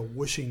of like kind of a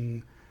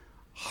whooshing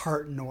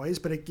heart noise,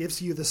 but it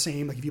gives you the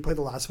same, like if you play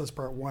The Last of Us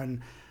Part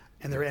 1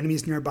 and there are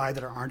enemies nearby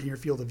that aren't in your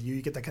field of view,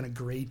 you get that kind of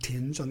gray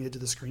tinge on the edge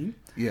of the screen.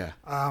 Yeah.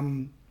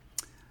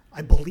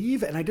 I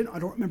believe, and I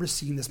don't remember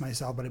seeing this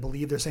myself, but I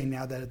believe they're saying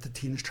now that if the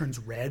tinge turns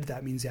red,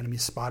 that means the enemy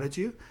spotted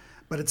you.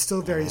 But it's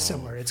still very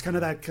similar. It's kind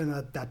of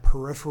that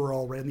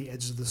peripheral right on the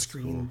edges of the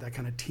screen, cool. That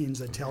kind of tinge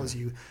that tells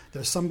you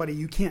there's somebody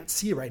you can't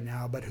see right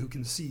now, but who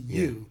can see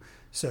you.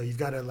 So you've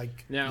got to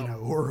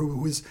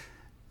who is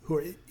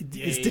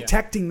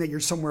detecting that you're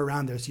somewhere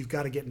around there. So you've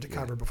got to get into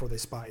cover before they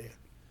spot you.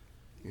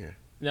 Yeah.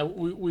 Now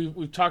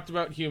we've talked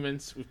about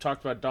humans, we've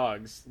talked about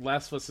dogs.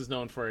 Last of Us is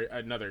known for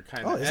another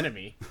kind of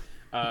enemy.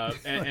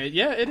 And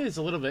yeah, it is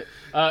a little bit.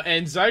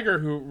 And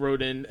Zyger, who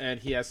wrote in, and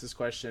he asked this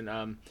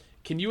question.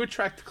 Can you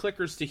attract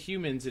clickers to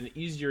humans in an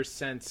easier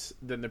sense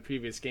than the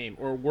previous game,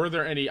 or were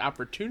there any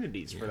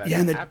opportunities for that? Yeah,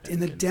 in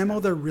the demo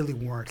there really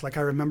weren't. Like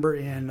I remember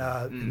in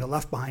the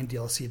Left Behind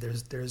DLC,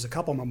 there's a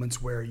couple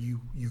moments where you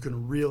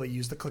can really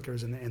use the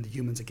clickers and the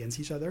humans against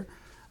each other,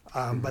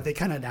 but they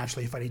kind of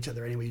naturally fight each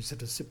other anyway. You just have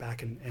to sit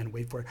back and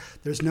wait for it.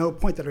 There's no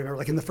point that I remember.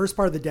 Like in the first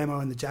part of the demo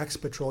in the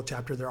Jackson Patrol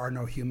chapter, there are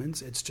no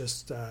humans. It's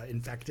just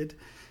infected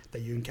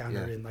that you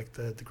encounter in like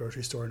the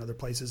grocery store and other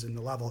places in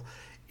the level.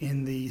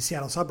 In the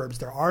Seattle suburbs,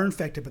 there are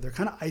infected, but they're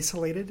kind of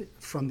isolated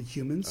from the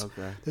humans.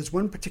 Okay.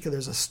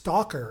 There's a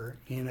stalker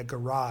in a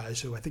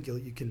garage who I think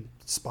you can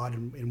spot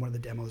in one of the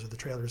demos or the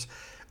trailers.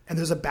 And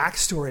there's a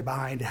backstory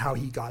behind how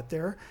he got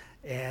there.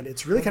 And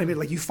it's really kind of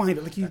like you find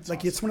it, awesome.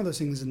 It's one of those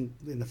things in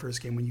the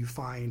first game when you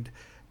find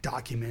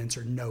documents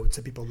or notes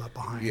that people left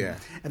behind. Yeah.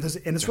 And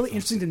it's really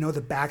interesting to know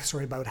the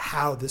backstory about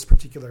how this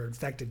particular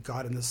infected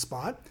got in this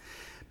spot.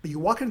 But you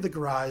walk into the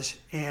garage,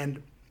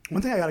 and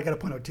one thing I got to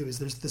point out too is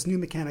there's this new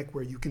mechanic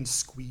where you can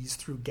squeeze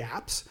through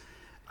gaps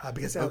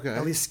because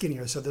at least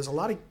skinnier. So there's a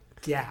lot of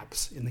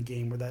gaps in the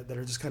game where that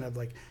are just kind of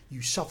like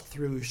you shuffle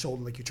through your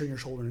shoulder, like you turn your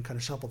shoulder and kind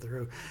of shuffle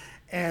through.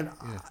 And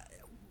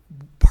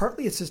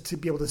partly it's just to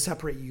be able to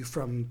separate you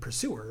from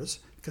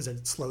pursuers because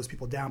it slows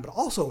people down, but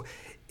also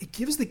it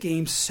gives the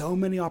game so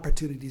many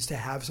opportunities to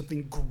have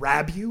something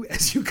grab you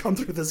as you come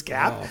through this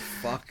gap. Oh,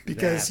 fuck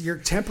because that. You're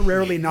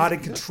temporarily not in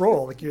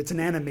control. Like it's an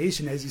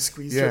animation as you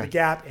squeeze through the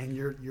gap, and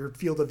your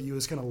field of view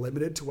is kind of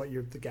limited to what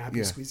the gap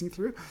you're squeezing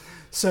through.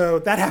 So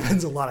that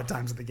happens a lot of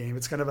times in the game.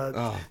 It's kind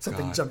of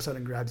something jumps out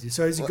and grabs you.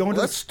 So as you go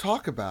into let's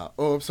talk about.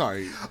 Oh, I'm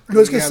sorry. I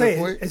was going to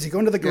say, as you go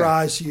into the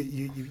garage,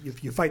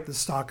 you fight the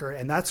stalker,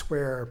 and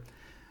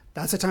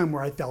that's a time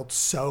where I felt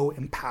so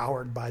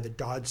empowered by the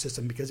dodge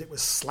system because it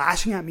was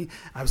slashing at me.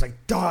 I was like,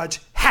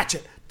 dodge,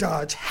 hatchet,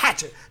 dodge,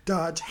 hatchet,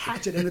 dodge,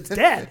 hatchet, and it's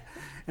dead.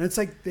 And it's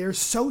like they're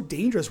so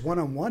dangerous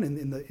one-on-one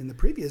in the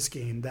previous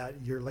game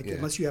that you're like,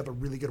 unless you have a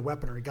really good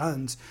weapon or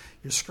guns,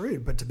 you're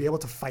screwed. But to be able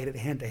to fight it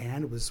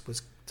hand-to-hand was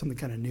something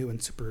kind of new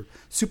and super,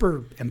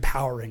 super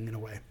empowering in a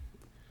way.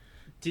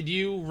 Did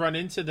you run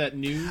into that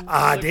new?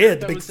 I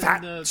did. The big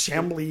fat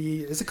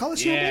Shambly. Is it called a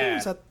Shambler? Or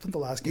is that from the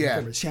last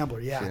game? It's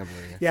Shambler. Yeah.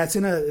 It's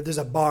there's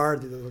a bar.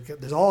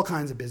 There's all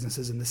kinds of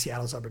businesses in the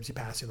Seattle suburbs you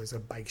pass through. There's a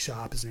bike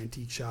shop. There's an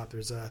antique shop.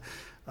 There's a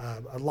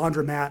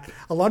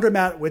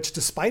laundromat. Which,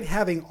 despite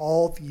having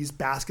all these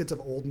baskets of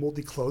old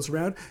moldy clothes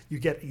around, you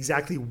get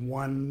exactly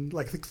one,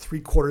 like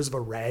 3/4 of a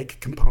rag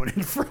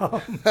component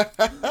from.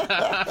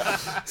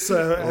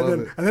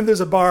 And then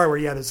there's a bar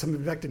where there's some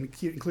infected,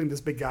 including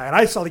this big guy, and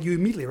I saw that you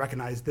immediately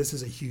recognized this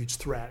is a huge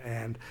threat,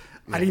 and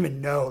I didn't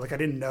even know, I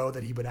didn't know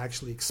that he would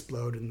actually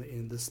explode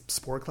in this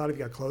spore cloud if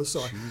he got close.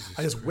 So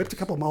I just whipped a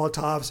couple of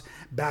Molotovs,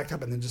 backed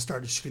up, and then just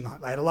started shooting.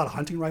 I had a lot of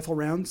hunting rifle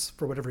rounds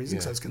for whatever reason,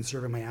 because I was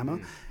conserving my ammo.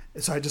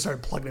 So I just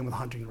started plugging in with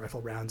hunting rifle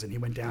rounds, and he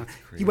went down.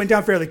 He went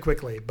down fairly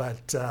quickly,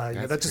 but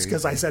that's just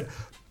because I said,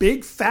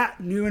 "Big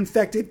fat new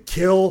infected,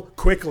 kill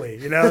quickly."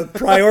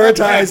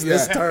 Prioritize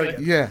this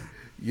target.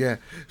 Yeah.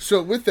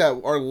 So with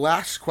that, our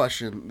last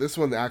question. This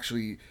one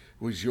actually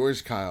was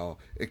yours, Kyle.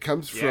 It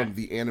comes from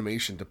the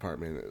animation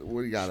department.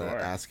 What do you got to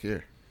ask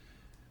here?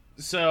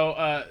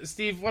 So,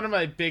 Steve, one of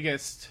my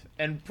biggest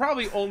and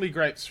probably only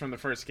gripes from the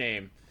first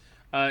game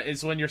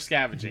is when you're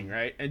scavenging,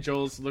 right? And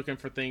Joel's looking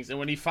for things, and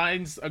when he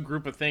finds a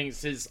group of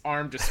things, his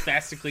arm just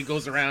spastically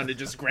goes around and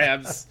just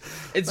grabs.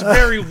 It's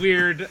very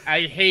weird.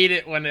 I hate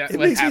it when it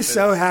makes happens. me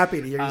so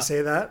happy to hear you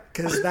say that,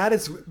 because that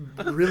is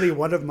really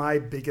one of my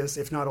biggest,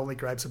 if not only,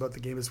 gripes about the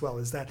game as well,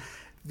 is that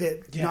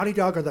Naughty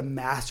Dog are the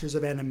masters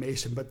of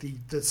animation, but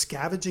the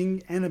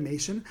scavenging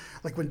animation,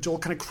 like when Joel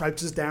kind of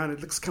crouches down,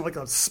 it looks kind of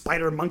like a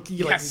spider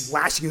monkey, like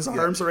lashing his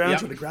arms around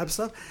trying to grab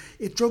stuff.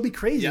 It drove me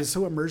crazy. It's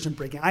so immersion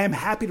breaking. I am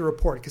happy to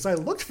report, because I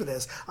looked for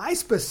this. I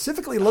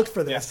specifically looked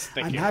for this.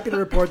 I'm happy to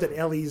report that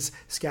Ellie's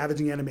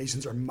scavenging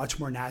animations are much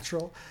more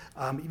natural.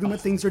 Even when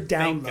things are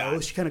down low,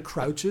 she kind of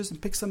crouches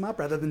and picks them up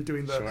rather than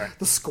doing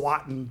the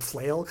squat and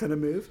flail kind of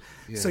move.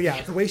 So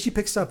the way she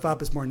picks stuff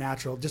up is more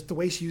natural. Just the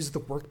way she uses the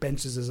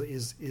workbenches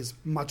is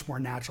much more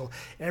natural.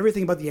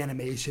 Everything about the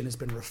animation has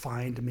been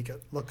refined to make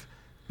it look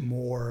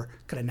more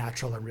kind of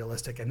natural and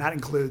realistic, and that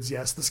includes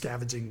the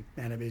scavenging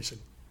animation.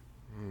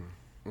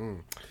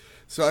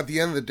 So at the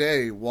end of the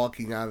day,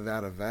 walking out of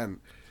that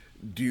event,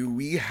 do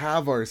we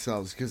have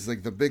ourselves, because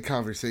like the big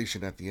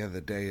conversation at the end of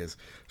the day is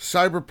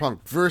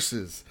Cyberpunk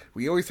versus,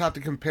 we always have to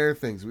compare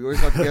things, we always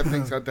have to get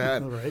things head to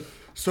head. Right.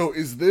 So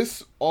is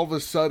this all of a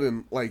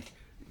sudden like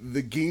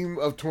the game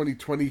of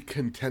 2020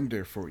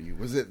 contender for you?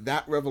 Was it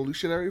that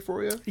revolutionary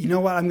for you? You know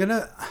what? I'm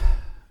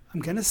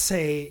gonna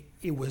say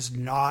it was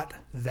not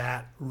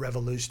that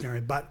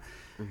revolutionary, but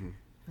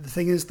the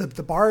thing is,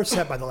 the bar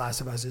set by The Last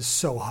of Us is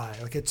so high.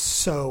 Like, it's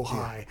so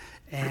high,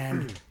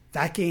 and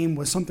that game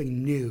was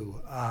something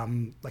new.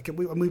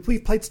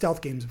 We've played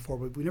stealth games before,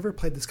 but we never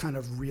played this kind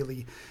of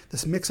really,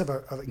 this mix of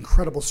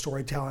incredible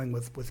storytelling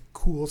with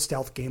cool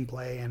stealth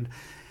gameplay,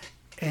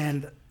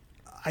 and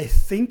I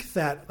think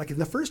that, like, in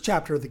the first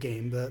chapter of the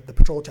game, the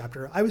patrol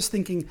chapter, I was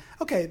thinking,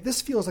 okay,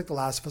 this feels like The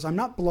Last of Us. I'm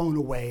not blown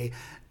away.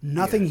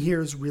 Nothing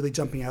here is really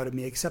jumping out at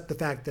me except the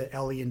fact that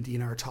Ellie and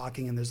Dina are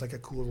talking and there's like a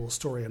cool little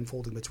story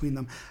unfolding between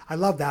them. I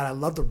love that. I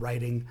love the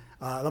writing.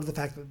 I love the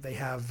fact that they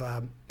have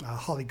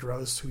Holly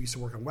Gross, who used to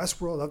work on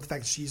Westworld. I love the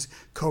fact that she's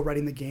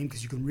co-writing the game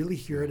because you can really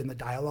hear it in the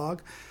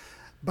dialogue.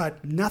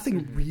 But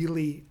nothing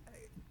really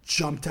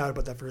jumped out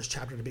about that first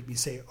chapter to make me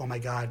say, oh my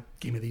God,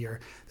 game of the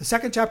year. The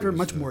second chapter,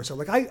 much more so.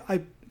 Like,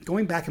 I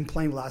going back and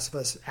playing The Last of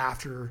Us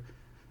after,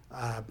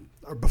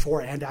 or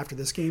before and after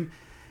this game,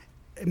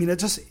 I mean,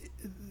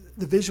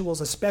 the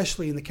visuals,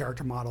 especially in the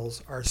character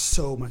models, are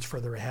so much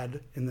further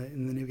ahead in the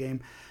new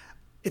game.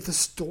 If the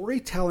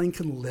storytelling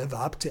can live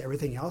up to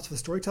everything else, if the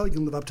storytelling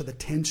can live up to the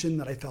tension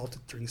that I felt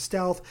during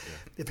stealth,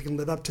 if it can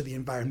live up to the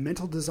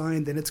environmental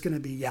design, then it's going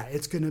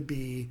to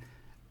be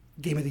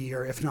game of the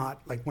year, if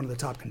not like one of the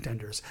top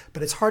contenders.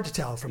 But it's hard to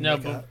tell from a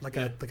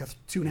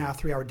 2.5,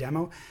 3 hour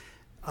demo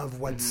of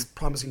what's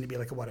promising to be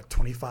like a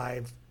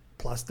 25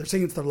 plus. They're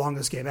saying it's their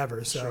longest game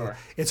ever, so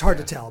it's hard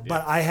to tell.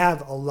 But I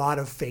have a lot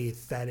of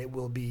faith that it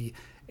will be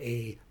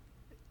a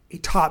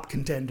top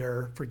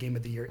contender for game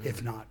of the year,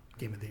 if not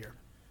game of the year.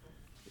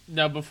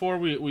 Now, before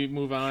we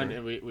move on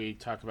and we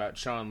talk about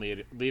Sean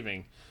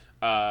leaving,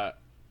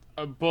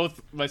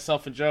 both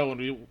myself and Joe, when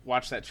we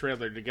watched that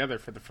trailer together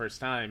for the first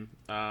time,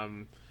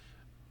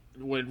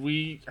 when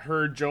we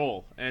heard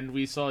Joel and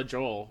we saw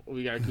Joel,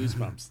 we got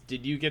goosebumps.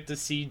 Did you get to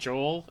see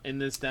Joel in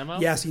this demo?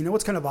 Yes. You know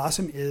what's kind of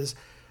awesome is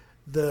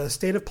the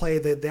state of play,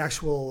 the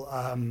actual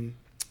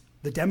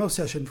the demo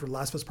session for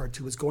Last of Us Part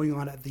 2 was going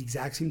on at the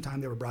exact same time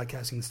they were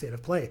broadcasting the state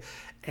of play.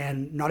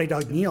 And Naughty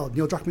Dog Neil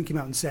Druckmann came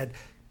out and said,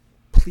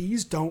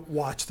 please don't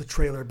watch the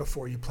trailer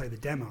before you play the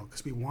demo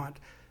because we want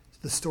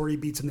the story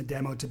beats in the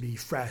demo to be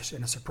fresh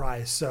and a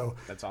surprise. So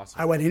that's awesome.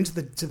 I went into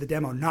the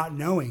demo not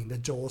knowing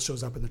that Joel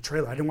shows up in the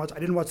trailer. I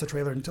didn't watch the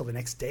trailer until the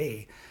next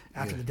day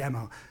after the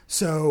demo.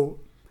 So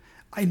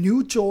I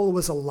knew Joel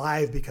was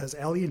alive because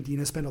Ellie and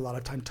Dina spend a lot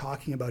of time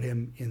talking about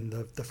him in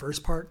the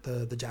first part,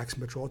 the Jackson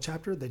Patrol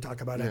chapter. They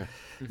talk about it.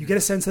 You get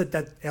a sense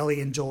that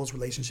Ellie and Joel's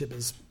relationship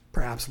is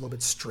perhaps a little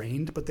bit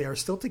strained, but they are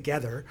still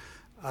together.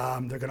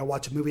 They're going to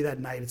watch a movie that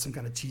night. It's some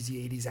kind of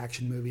cheesy 80s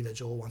action movie that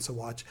Joel wants to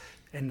watch.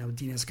 And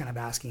Dina's kind of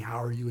asking,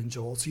 how are you and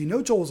Joel? So you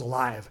know Joel's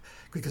alive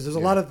because there's a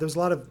lot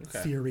of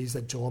theories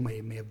that Joel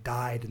may have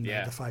died in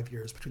the 5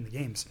 years between the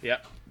games.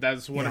 Yep,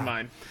 that's one of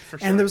mine, for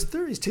sure. And there's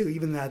theories, too,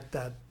 even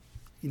that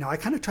I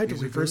kind of tried to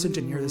reverse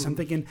engineer this. I'm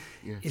thinking,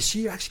 is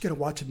she actually going to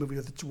watch a movie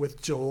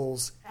with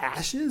Joel's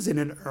ashes in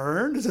an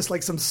urn? Is this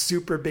like some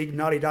super big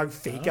Naughty Dog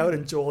fake out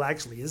and Joel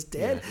actually is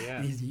dead?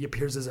 And he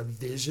appears as a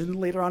vision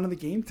later on in the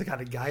game to kind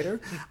of guide her.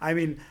 I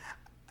mean,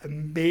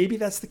 maybe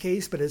that's the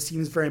case, but it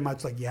seems very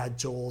much like,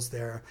 Joel's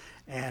there.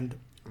 And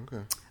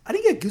I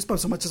didn't get goosebumps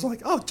so much as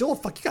like, oh, Joel,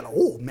 fuck, you got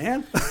old,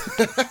 man.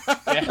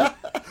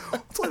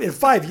 It's only been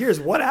 5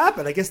 years. What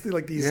happened? I guess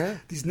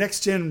these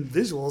next gen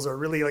visuals are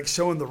really like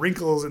showing the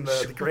wrinkles and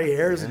the gray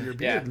hairs in your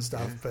beard and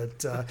stuff.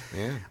 But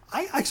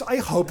I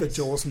hope that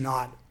Joel's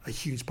not a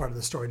huge part of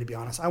the story, to be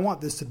honest. I want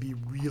this to be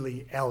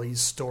really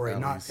Ellie's story,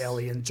 not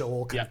Ellie and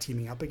Joel kind of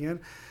teaming up again.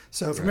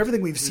 So from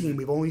everything we've seen,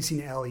 we've only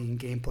seen Ellie in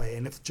gameplay.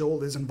 And if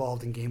Joel is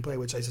involved in gameplay,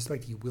 which I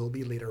suspect he will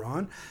be later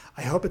on,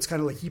 I hope it's kind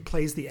of like he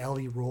plays the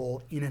Ellie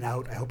role in and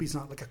out. I hope he's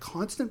not like a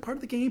constant part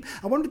of the game.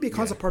 I want him to be a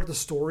constant part of the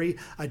story.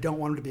 I don't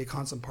want him to be a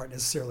constant part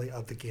necessarily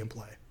of the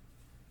gameplay.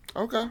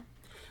 Okay.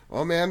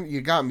 Well, man,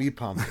 you got me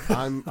pumped.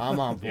 I'm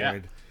on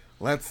board.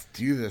 Let's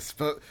do this.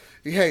 But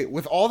hey,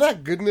 with all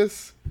that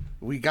goodness,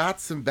 we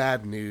got some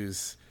bad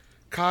news.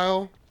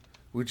 Kyle,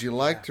 would you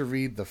like to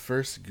read the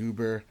first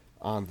goober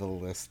on the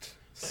list,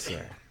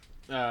 sir?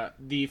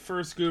 The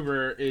first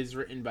goober is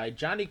written by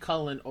Johnny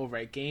Cullen over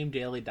at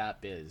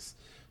GameDaily.biz.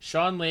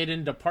 Sean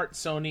Layden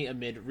departs Sony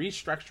amid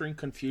restructuring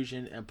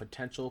confusion and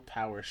potential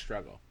power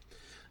struggle.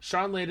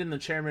 Sean Layden, the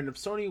chairman of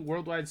Sony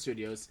Worldwide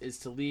Studios, is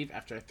to leave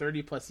after a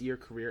 30-plus year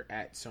career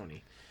at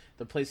Sony.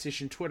 The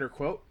PlayStation Twitter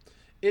quote,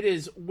 "It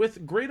is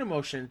with great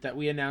emotion that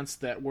we announce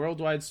that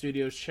Worldwide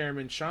Studios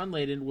chairman Sean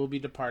Layden will be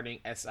departing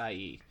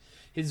SIE.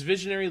 His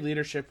visionary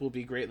leadership will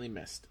be greatly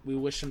missed. We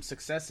wish him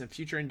success in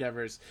future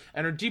endeavors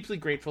and are deeply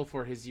grateful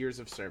for his years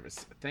of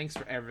service. Thanks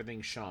for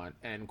everything, Sean."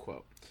 End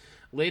quote.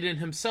 Layden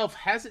himself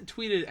hasn't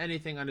tweeted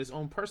anything on his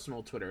own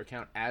personal Twitter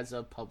account as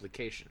of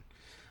publication.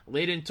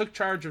 Layden took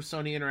charge of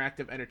Sony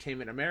Interactive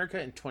Entertainment America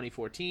in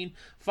 2014,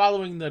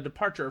 following the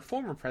departure of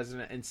former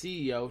president and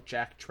CEO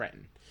Jack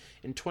Tretton.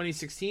 In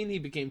 2016, he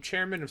became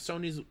chairman of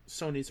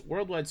Sony's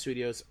Worldwide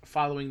Studios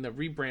following the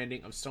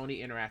rebranding of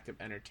Sony Interactive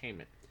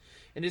Entertainment.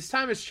 In his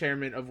time as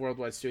chairman of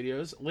Worldwide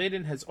Studios,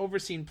 Layden has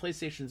overseen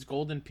PlayStation's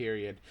golden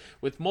period,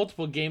 with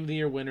multiple Game of the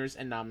Year winners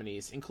and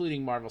nominees,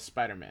 including Marvel's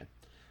Spider-Man.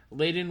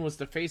 Layden was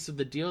the face of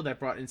the deal that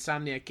brought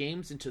Insomniac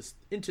Games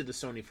into the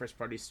Sony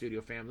first-party studio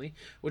family,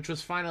 which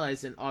was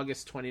finalized in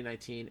August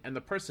 2019, and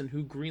the person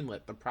who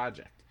greenlit the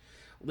project.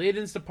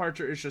 Layden's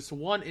departure is just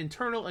one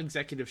internal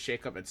executive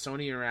shakeup at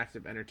Sony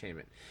Interactive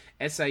Entertainment.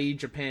 SIE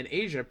Japan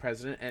Asia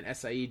president and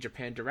SIE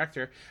Japan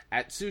director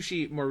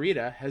Atsushi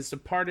Morita has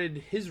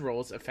departed his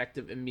roles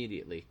effective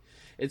immediately.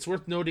 It's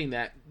worth noting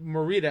that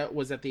Morita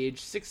was at the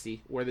age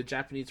 60, where the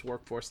Japanese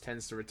workforce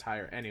tends to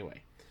retire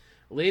anyway.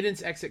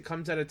 Layden's exit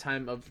comes at a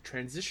time of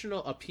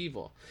transitional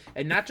upheaval,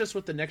 and not just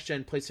with the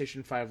next-gen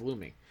PlayStation 5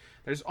 looming.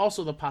 There's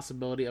also the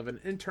possibility of an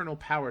internal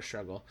power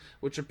struggle,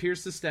 which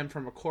appears to stem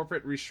from a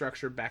corporate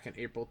restructure back in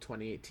April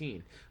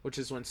 2018, which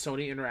is when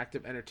Sony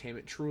Interactive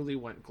Entertainment truly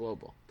went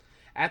global.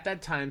 At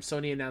that time,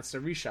 Sony announced a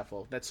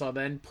reshuffle that saw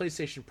then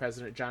PlayStation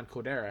President John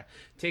Kodera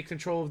take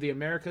control of the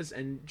Americas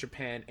and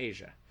Japan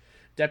Asia.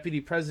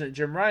 Deputy President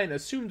Jim Ryan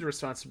assumed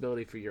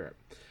responsibility for Europe.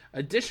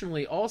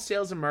 Additionally, all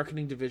sales and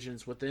marketing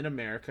divisions within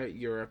America,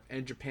 Europe,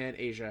 and Japan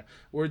Asia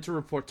were to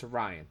report to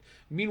Ryan.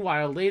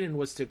 Meanwhile, Layden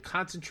was to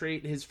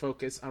concentrate his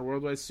focus on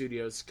Worldwide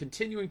Studios,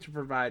 continuing to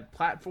provide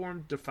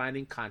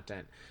platform-defining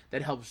content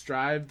that helps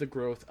drive the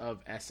growth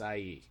of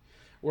SIE.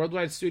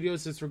 Worldwide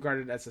Studios is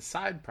regarded as a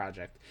side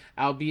project,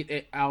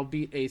 albeit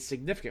a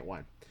significant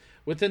one,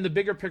 within the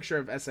bigger picture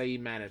of SIE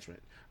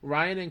management.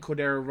 Ryan and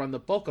Kodera run the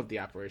bulk of the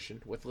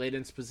operation, with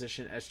Layden's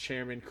position as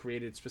chairman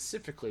created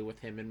specifically with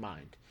him in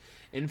mind.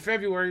 In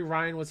February,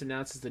 Ryan was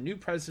announced as the new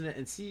president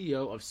and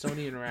CEO of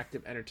Sony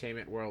Interactive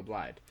Entertainment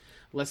Worldwide,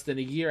 less than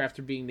a year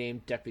after being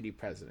named deputy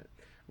president.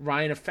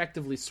 Ryan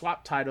effectively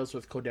swapped titles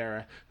with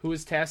Kodera, who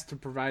was tasked to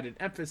provide an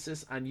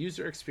emphasis on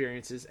user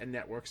experiences and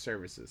network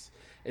services.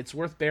 It's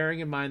worth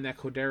bearing in mind that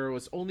Kodera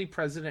was only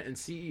president and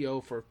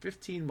CEO for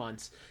 15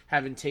 months,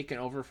 having taken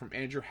over from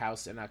Andrew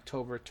House in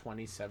October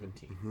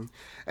 2017. Mm-hmm.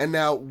 And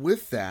now,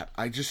 with that,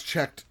 I just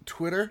checked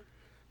Twitter.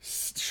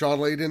 Shawn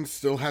Layden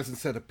still hasn't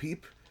said a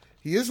peep.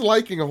 He is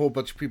liking a whole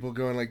bunch of people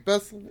going like,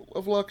 best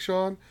of luck,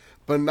 Shawn,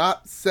 but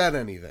not said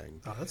anything.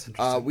 Oh, that's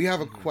interesting. We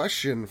have a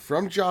question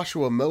from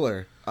Joshua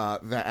Miller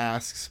that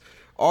asks,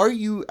 are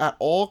you at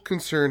all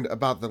concerned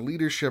about the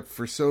leadership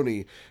for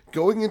Sony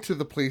going into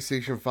the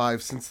PlayStation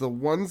 5, since the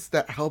ones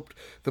that helped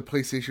the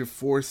PlayStation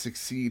 4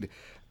 succeed,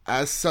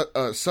 as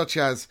such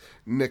as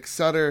Nick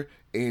Sutter,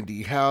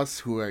 Andy House,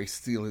 who I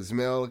steal his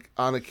mail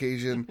on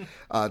occasion,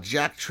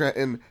 Jack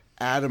Tretton,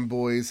 Adam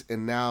Boyes,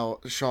 and now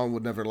Shawn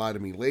would never lie to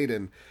me,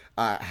 Layden,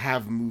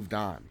 have moved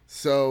on.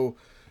 So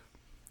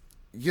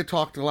you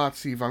talked a lot,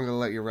 Steve. I'm going to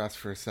let you rest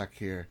for a sec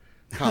here.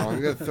 Kyle, I'm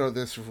going to throw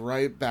this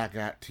right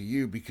back to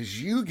you,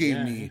 because you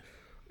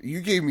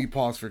gave me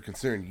pause for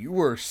concern. You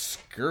were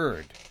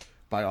scared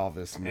by all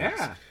this news.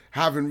 Yeah.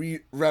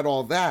 Having read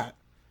all that,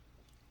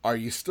 are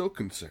you still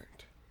concerned?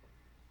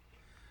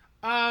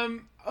 A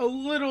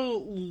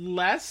little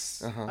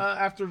less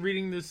after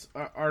reading this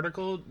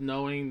article,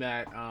 knowing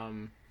that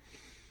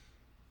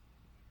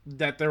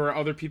that there were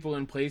other people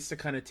in place to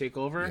kind of take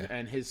over,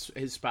 and his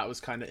spot was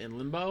kind of in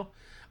limbo,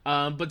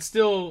 but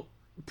still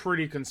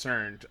pretty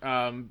concerned.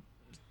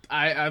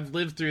 I've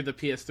lived through the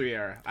PS3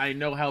 era. I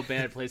know how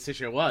bad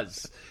PlayStation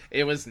was.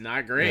 It was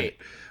not great.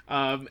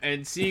 Right.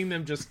 And seeing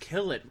them just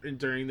kill it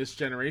during this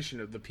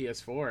generation of the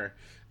PS4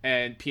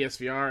 and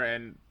PSVR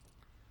and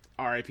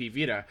RIP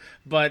Vita,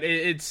 but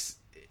it's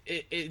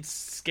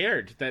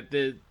scared that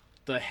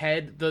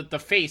the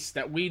face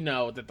that we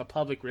know, that the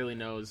public really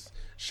knows,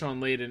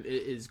 Shawn Layden,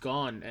 is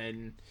gone,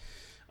 and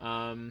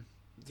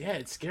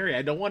it's scary.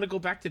 I don't want to go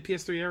back to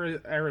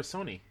PS3 era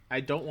Sony.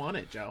 I don't want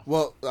it, Joe.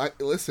 Well,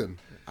 listen,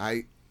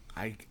 I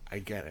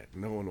get it.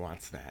 No one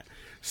wants that.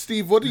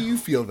 Steve, what do you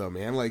feel though,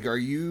 man? Like, are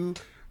you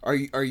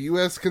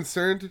as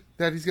concerned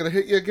that he's going to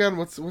hit you again?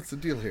 What's the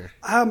deal here?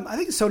 I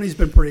think Sony's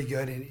been pretty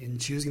good in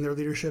choosing their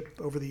leadership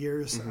over the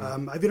years.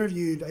 Mm-hmm. I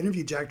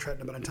interviewed Jack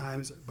Tretton a bunch of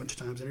times.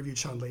 I interviewed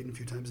Shawn Layden a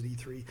few times at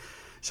E3.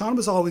 Shawn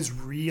was always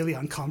really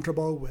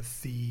uncomfortable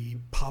with the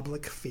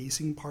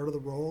public-facing part of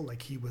the role.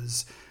 Like, he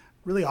was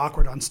really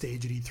awkward on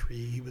stage at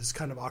E3. He was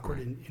kind of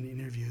awkward in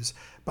interviews.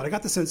 But I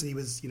got the sense that he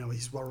was,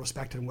 he's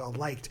well-respected and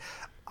well-liked.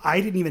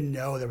 I didn't even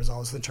know there was all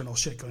this internal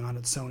shit going on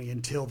at Sony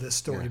until this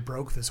story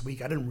broke this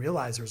week. I didn't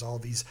realize there was all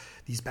these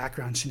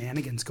background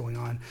shenanigans going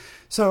on.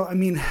 So, I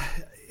mean,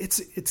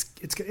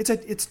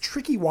 it's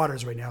tricky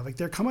waters right now. Like,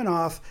 they're coming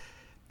off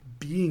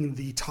being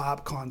the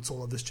top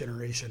console of this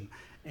generation,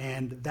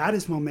 and that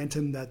is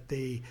momentum that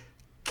they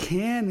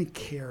can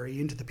carry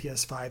into the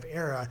PS5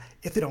 era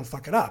if they don't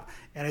fuck it up.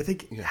 And I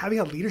think having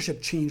a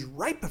leadership change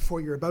right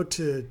before you're about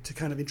to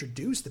kind of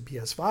introduce the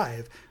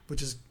PS5,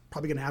 which is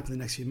probably going to happen in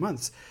the next few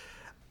months,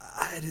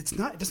 it's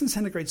not. It doesn't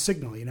send a great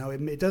signal.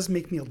 It does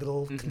make me a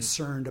little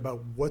concerned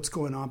about what's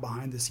going on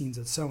behind the scenes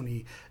at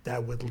Sony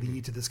that would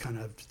lead to this kind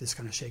of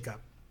shakeup.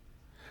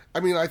 I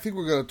mean, I think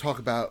we're going to talk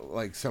about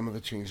like some of the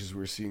changes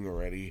we're seeing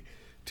already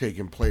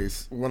taking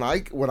place. When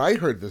I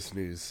heard this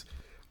news,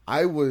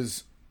 I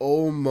was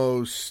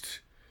almost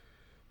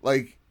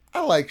like,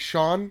 I like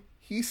Sean.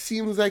 He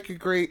seems like a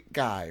great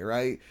guy,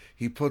 right?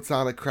 He puts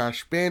on a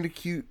Crash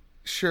Bandicoot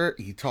shirt.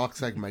 He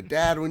talks like my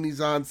dad when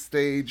he's on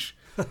stage.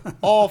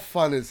 All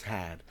fun is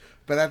had.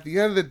 But at the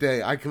end of the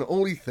day, I can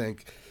only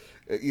think,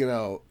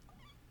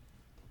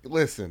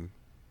 listen,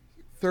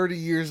 30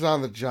 years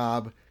on the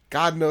job,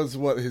 God knows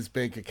what his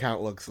bank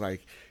account looks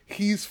like.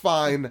 He's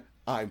fine.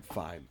 I'm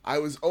fine. I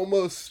was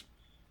almost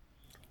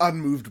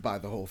unmoved by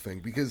the whole thing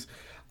because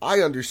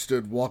I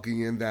understood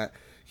walking in that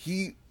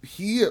he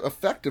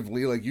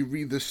effectively, like you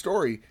read this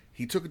story,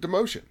 he took a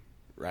demotion,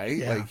 right?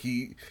 Yeah, like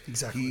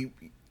exactly.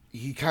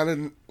 He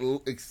kind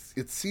of,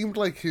 it seemed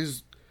like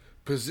his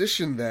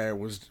position there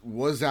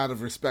was out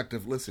of respect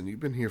of, listen,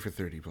 you've been here for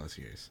 30 plus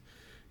years.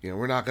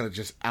 We're not going to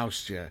just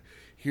oust you.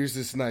 Here's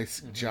this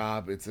nice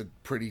job. It's a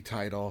pretty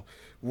title.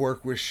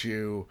 Work with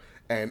Shu,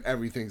 and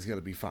everything's going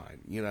to be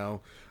fine,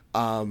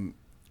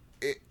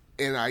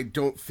 and I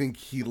don't think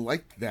he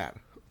liked that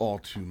all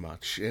too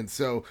much. And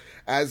so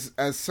as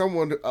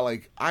someone,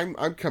 like, I'm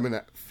coming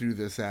through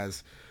this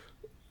as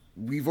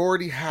we've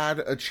already had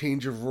a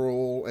change of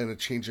role and a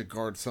change of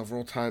guard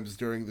several times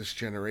during this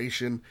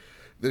generation.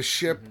 The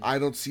ship, I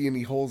don't see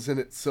any holes in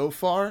it so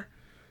far,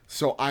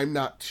 so I'm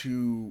not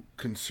too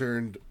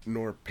concerned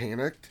nor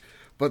panicked.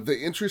 But the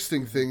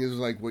interesting thing is,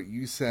 like what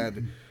you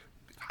said,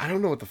 I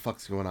don't know what the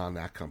fuck's going on in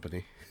that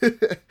company.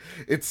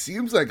 It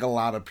seems like a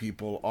lot of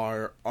people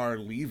are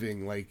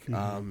leaving. Like,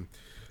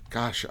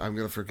 gosh, I'm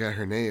gonna forget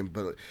her name,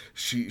 but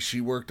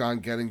she worked on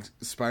getting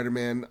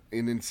Spider-Man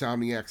in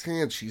Insomniac's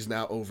hands. She's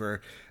now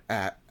over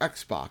at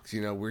Xbox.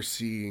 We're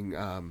seeing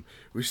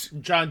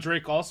John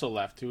Drake also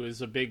left, who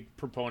is a big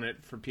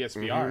proponent for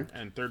PSVR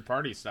and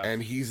third-party stuff,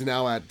 and he's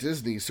now at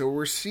Disney. So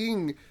we're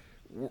seeing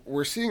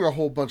a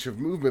whole bunch of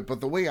movement. But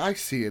the way I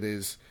see it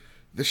is,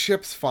 the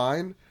ship's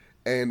fine,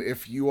 and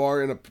if you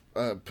are in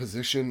a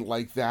position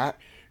like that,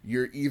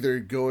 you're either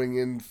going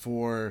in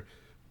for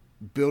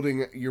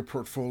building your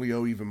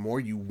portfolio even more,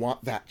 you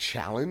want that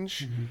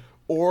challenge,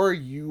 or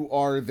you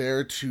are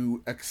there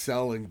to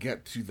excel and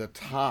get to the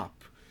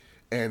top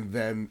and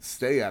then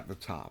stay at the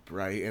top,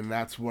 right? And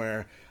that's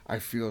where I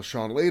feel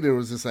Sean Layden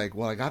was just like,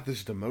 well, I got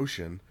this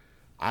demotion.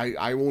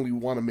 I only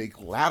want to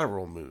make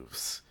lateral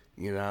moves,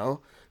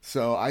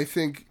 So I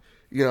think,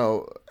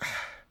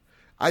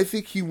 I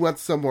think he went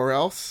somewhere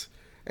else,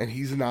 and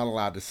he's not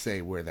allowed to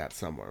say where that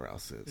somewhere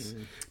else is.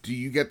 Do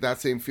you get that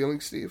same feeling,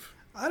 Steve?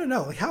 I don't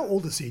know. Like, how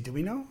old is he? Do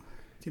we know?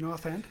 Do you know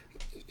offhand?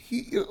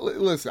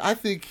 Listen, I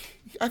think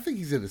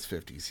he's in his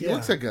 50s. He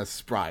looks like a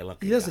spry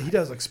looking guy. He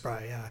does look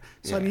spry, yeah.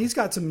 So, I mean, he's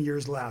got some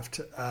years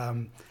left.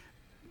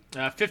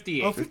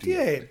 58. Oh,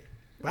 58.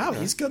 Wow,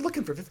 he's good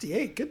looking for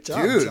 58. Good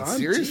job, dude, John.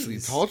 seriously,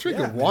 Jeez. tall drink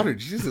of water.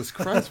 Jesus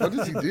Christ, what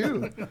does he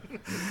do?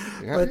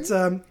 But,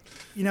 I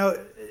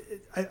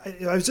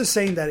was just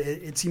saying that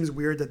it seems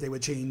weird that they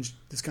would change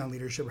this kind of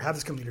leadership or have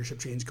this kind of leadership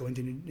change going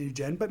to new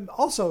gen. But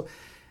also,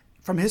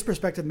 from his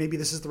perspective, maybe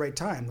this is the right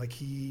time. Like,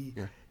 he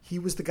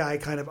was the guy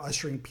kind of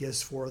ushering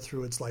PS4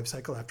 through its life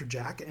cycle after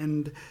Jack,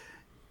 and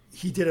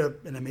he did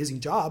an amazing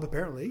job,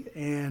 apparently.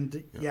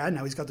 And,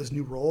 now he's got this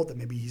new role that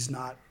maybe he's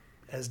not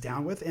as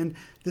down with, and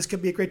this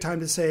could be a great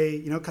time to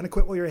say, kind of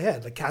quit while you're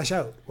ahead, like cash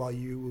out while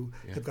you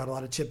have got a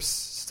lot of chips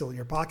still in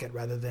your pocket,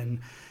 rather than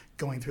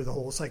going through the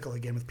whole cycle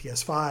again with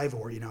PS5,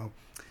 or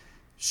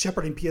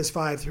shepherding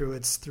PS5 through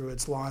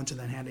its launch and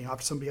then handing off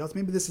to somebody else.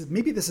 Maybe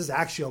this is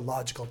actually a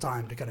logical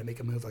time to kind of make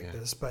a move like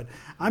this. But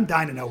I'm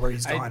dying to know where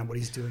he's gone and what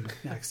he's doing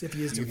next, if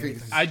he is doing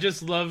anything. I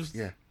just love,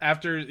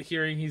 after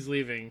hearing he's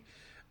leaving,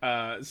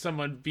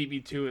 someone beat me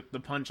to the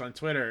punch on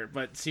Twitter,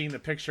 but seeing the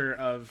picture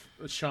of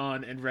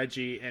Sean and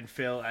Reggie and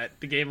Phil at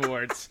the Game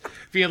Awards,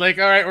 being like,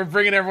 all right, we're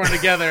bringing everyone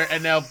together,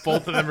 and now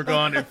both of them are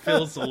gone, and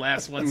Phil's the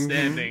last one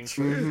standing.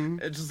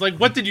 It's just like,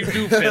 what did you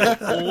do, Phil?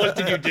 Well, what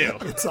did you do?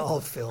 It's all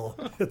Phil.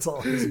 It's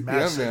all his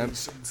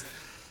machinations.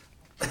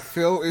 Yeah, man.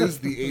 Phil is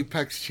the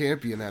Apex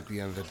champion at the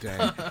end of the day.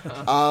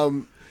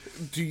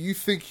 Do you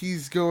think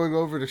he's going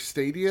over to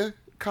Stadia,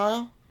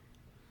 Kyle?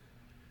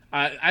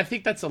 I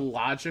think that's a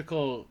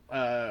logical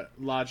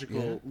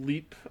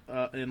leap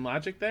in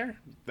logic there.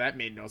 That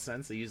made no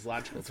sense. They used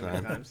logical too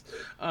many times.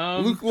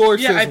 Luke Lord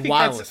says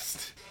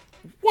wireless.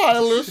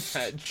 Wireless.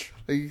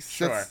 He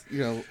sure. sits,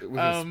 with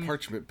his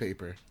parchment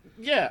paper.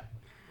 Yeah.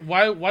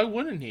 Why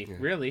wouldn't he? Yeah.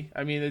 Really?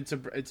 I mean,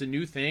 it's a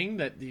new thing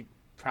that he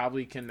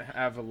probably can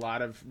have a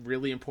lot of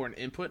really important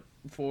input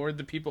for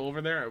the people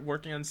over there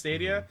working on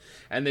Stadia,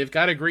 and they've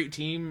got a great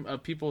team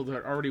of people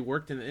that already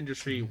worked in the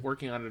industry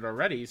working on it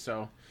already.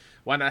 So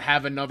why not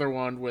have another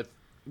one with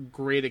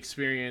great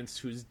experience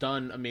who's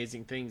done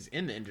amazing things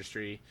in the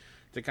industry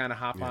to kind of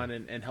hop on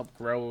and help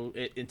grow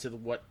it into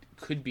what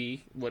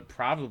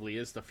probably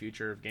is the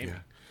future of gaming.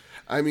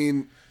 I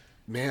mean,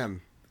 man,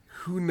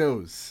 who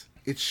knows?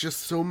 It's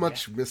just so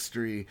much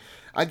mystery.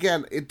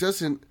 Again, it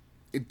doesn't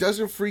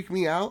freak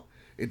me out.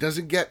 It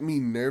doesn't get me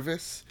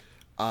nervous.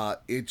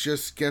 It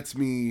just gets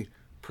me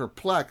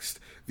perplexed.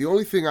 The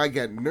only thing I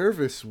get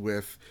nervous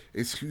with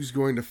is who's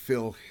going to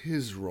fill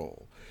his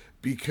role.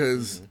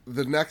 Because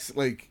the next,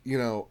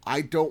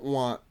 I don't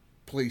want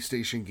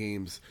PlayStation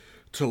games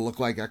to look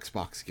like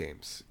Xbox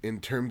games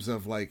in terms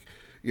of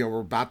we're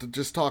about to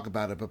just talk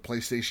about it, but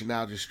PlayStation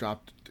Now just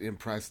dropped in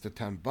price to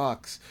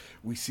 $10.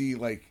 We see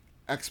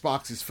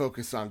Xbox is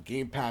focused on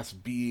Game Pass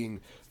being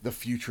the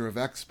future of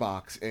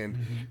Xbox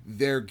and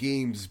their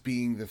games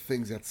being the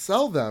things that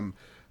sell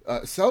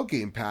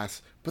Game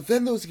Pass, but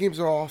then those games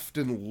are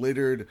often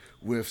littered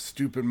with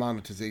stupid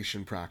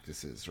monetization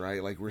practices,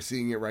 right? We're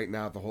seeing it right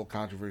now, the whole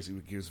controversy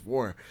with Gears of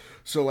War.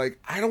 So,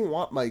 I don't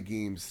want my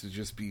games to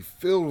just be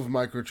filled with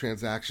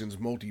microtransactions,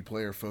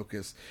 multiplayer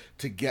focus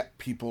to get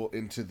people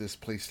into this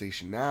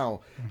PlayStation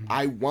Now.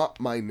 I want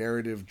my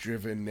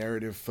narrative-driven,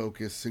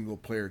 narrative-focused,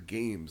 single-player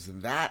games,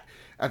 and that,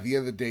 at the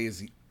end of the day, is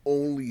the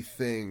only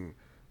thing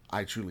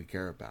I truly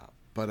care about.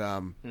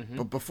 But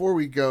before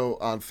we go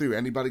on through,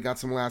 anybody got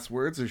some last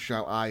words, or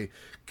shall I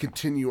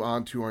continue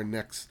on to our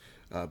next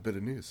bit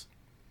of news?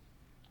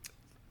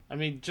 I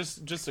mean,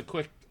 just a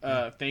quick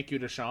thank you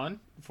to Sean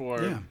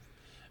for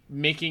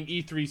making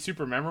E3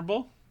 super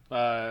memorable.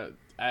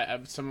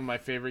 Some of my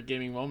favorite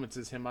gaming moments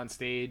is him on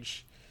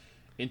stage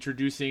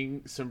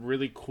introducing some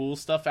really cool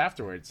stuff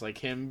afterwards, like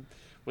him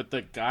with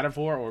the God of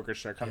War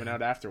orchestra coming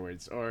out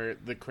afterwards, or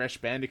the Crash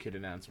Bandicoot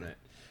announcement.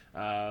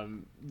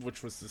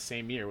 Which was the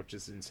same year, which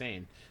is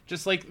insane.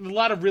 Just a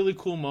lot of really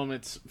cool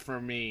moments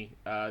for me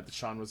that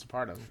Sean was a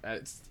part of.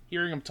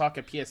 Hearing him talk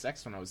at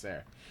PSX when I was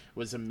there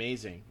was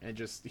amazing, and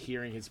just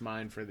hearing his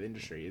mind for the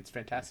industry, it's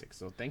fantastic.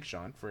 So thanks,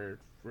 Sean, for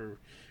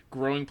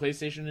growing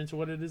PlayStation into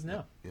what it is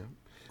now.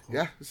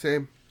 Yeah,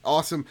 same.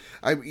 Awesome.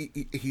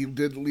 He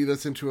did lead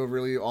us into a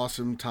really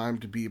awesome time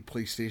to be a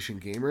PlayStation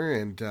gamer,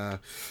 and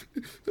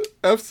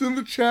F's in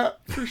the chat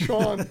for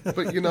Sean.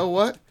 But you know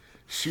what?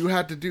 Shu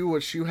had to do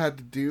what Shu had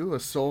to do. A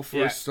soul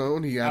for a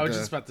stone. I was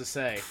just about to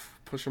say,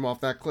 push him off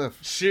that cliff.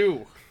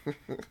 Shu,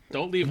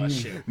 don't leave us,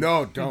 Shu.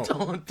 No, don't.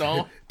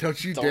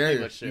 Don't you dare.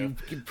 Leave us, Shu. You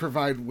can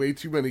provide way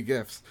too many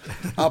gifts.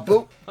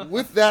 But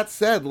with that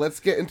said, let's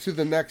get into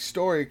the next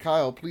story.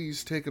 Kyle,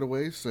 please take it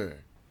away, sir.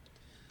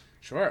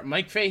 Sure.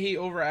 Mike Fahey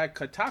over at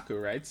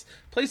Kotaku writes,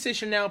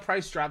 PlayStation Now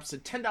price drops to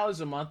 $10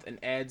 a month and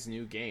adds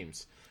new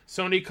games.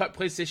 Sony cut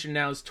PlayStation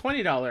Now's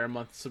 $20 a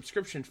month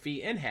subscription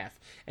fee in half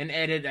and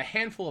added a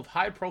handful of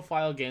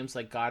high-profile games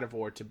like God of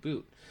War to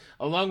boot.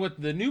 Along with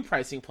the new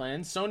pricing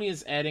plan, Sony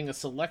is adding a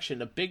selection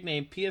of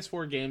big-name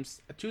PS4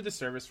 games to the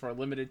service for a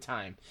limited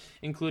time,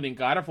 including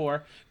God of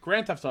War,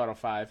 Grand Theft Auto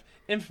V,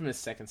 Infamous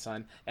Second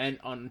Son, and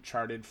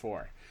Uncharted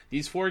 4.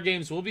 These 4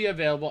 games will be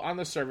available on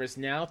the service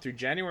now through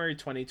January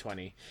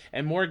 2020,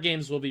 and more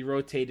games will be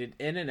rotated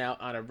in and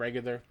out on a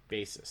regular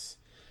basis.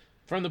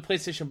 From the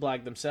PlayStation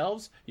blog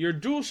themselves, your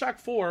DualShock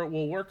 4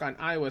 will work on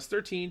iOS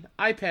 13,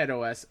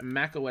 iPadOS,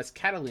 macOS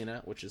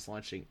Catalina, which is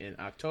launching in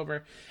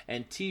October,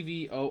 and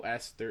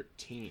tvOS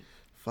 13.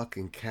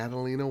 Fucking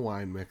Catalina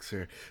wine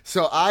mixer.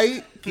 So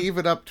I gave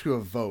it up to a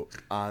vote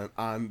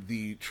on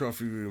the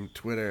Trophy Room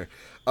Twitter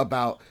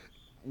about...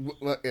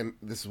 And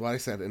this is what I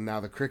said, and now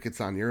the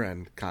crickets on your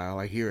end, Kyle.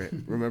 I hear it.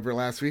 Remember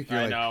last week?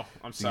 I know.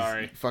 I'm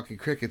sorry. Fucking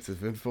crickets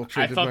have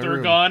infiltrated my room. I thought they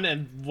were gone,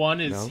 and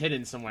one is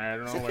hidden somewhere. I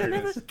don't know where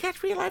it is.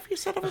 Catch me alive, you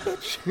son of a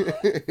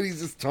bitch. And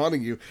he's just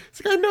taunting you. It's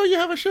I know you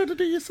have a show to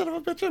do, you son of a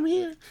bitch. I'm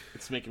here.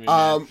 It's making me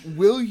mad.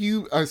 Will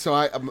you...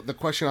 the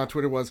question on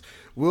Twitter was,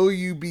 will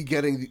you be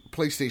getting the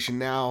PlayStation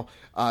Now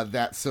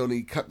that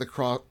Sony cut the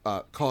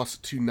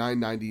cost to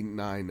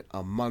 $9.99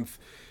 a month?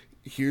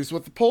 Here's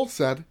what the poll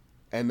said,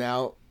 and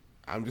now...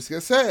 I'm just going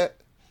to say it.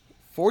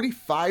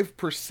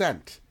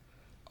 45%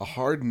 a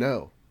hard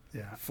no.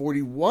 Yeah.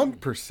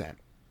 41%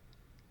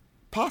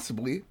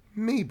 possibly,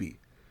 maybe.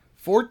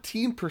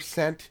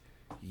 14%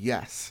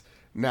 yes.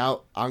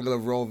 Now, I'm going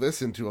to roll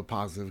this into a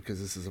positive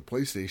because this is a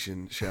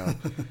PlayStation show.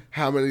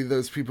 How many of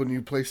those people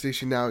knew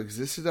PlayStation Now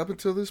existed up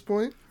until this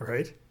point?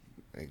 Right.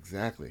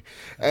 Exactly.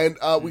 And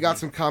we got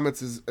some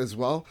comments as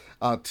well.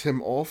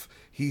 Tim Olf,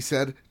 he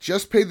said,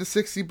 just pay the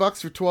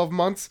 $60 for 12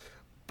 months.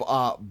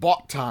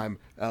 Bought time,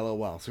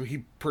 LOL. So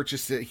he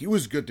purchased it. He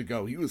was good to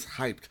go. He was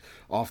hyped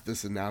off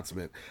this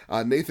announcement.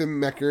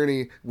 Nathan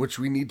McInerney, which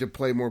we need to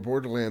play more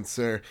Borderlands,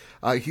 sir.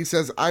 He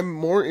says, I'm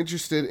more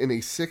interested in a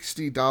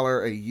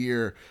 $60 a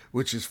year,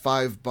 which is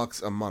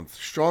 $5 a month.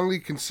 Strongly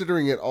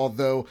considering it,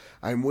 although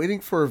I'm waiting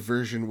for a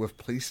version with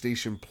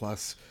PlayStation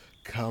Plus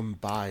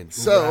combined.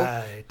 So,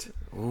 right.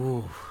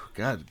 Ooh,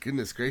 God,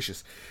 goodness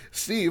gracious.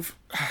 Steve,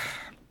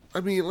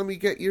 let me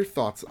get your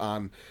thoughts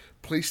on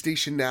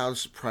PlayStation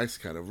Now's price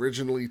cut.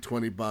 Originally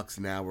 $20,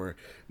 now we're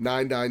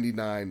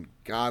 $9.99.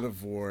 God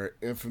of War,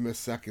 Infamous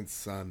Second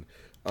Son,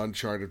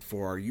 Uncharted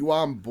 4. Are you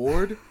on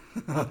board?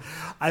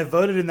 I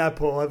voted in that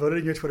poll. I voted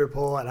in your Twitter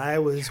poll, and I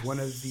was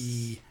one of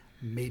the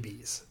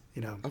maybes.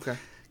 Okay.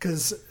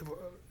 Because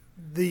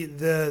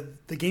the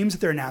games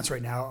that they're announced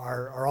right now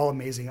are all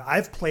amazing.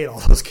 I've played all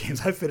those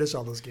games. I've finished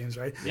all those games,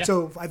 right? Yeah.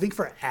 So I think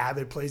for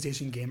avid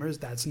PlayStation gamers,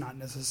 that's not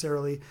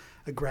necessarily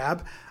a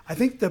grab. I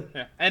think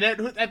and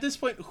at this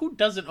point, who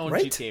doesn't own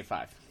Right? GTA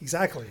 5?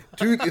 Exactly.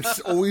 Dude,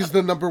 it's always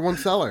the number one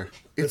seller.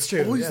 It's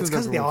true. always It's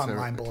because of the number one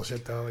online seller.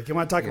 bullshit, though. Like, you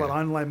want to talk about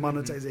online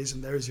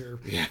monetization, there's your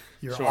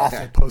Sure.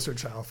 awful poster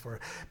child for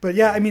it. But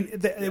yeah, I mean,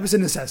 it was a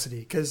necessity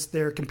because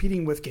they're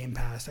competing with Game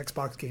Pass,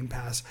 Xbox Game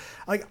Pass.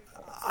 Like,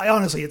 I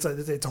honestly, it's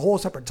a whole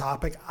separate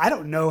topic. I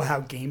don't know how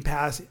Game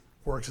Pass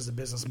works as a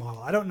business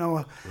model. I don't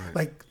know.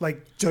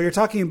 Like Joe, you're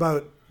talking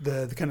about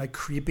the kind of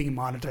creeping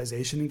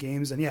monetization in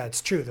games, and yeah,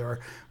 it's true.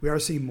 We are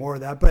seeing more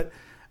of that, but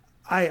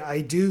I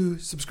do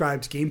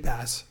subscribe to Game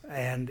Pass,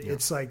 and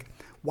it's like,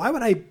 why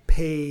would I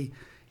pay,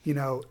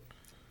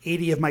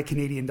 80 of my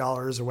Canadian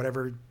dollars or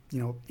whatever,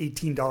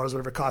 $18,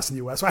 whatever it costs in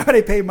the US? Why would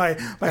I pay my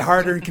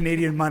hard-earned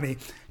Canadian money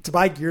to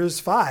buy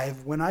Gears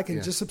 5 when I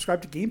can just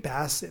subscribe to Game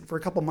Pass for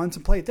a couple months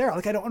and play it there?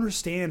 Like, I don't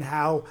understand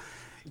how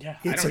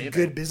it's a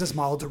good business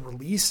model to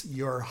release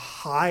your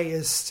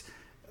highest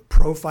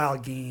profile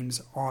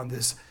games on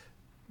this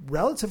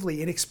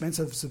relatively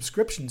inexpensive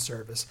subscription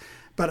service.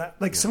 But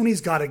Sony's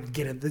got to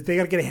get in. They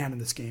got to get a hand in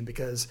this game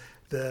because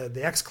the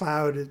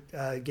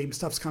xCloud game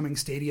stuff's coming.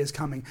 Stadia's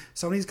coming.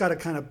 Sony's got to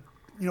kind of,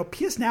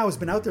 PS Now has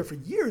been out there for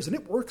years and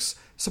it works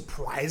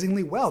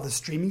surprisingly well. The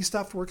streaming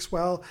stuff works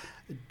well.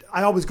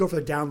 I always go for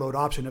the download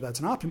option if that's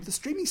an option, but the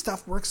streaming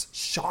stuff works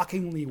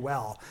shockingly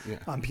well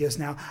on PS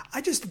Now.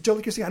 Joe,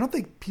 like you're saying, I don't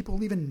think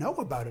people even know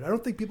about it. I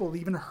don't think people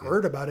even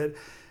heard about it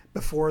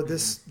before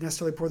this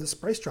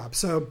price drop.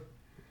 So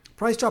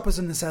price drop was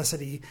a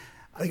necessity.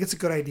 I think it's a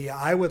good idea.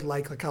 I would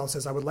like Kyle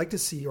says, I would like to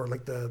see, or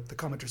like the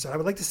commenter said, I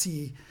would like to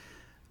see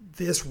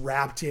this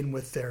wrapped in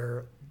with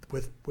their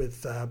with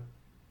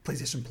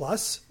PlayStation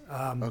Plus,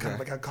 kind of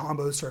like a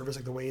combo service,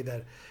 like the way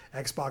that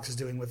Xbox is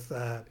doing with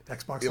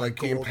Xbox like Gold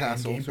Game Pass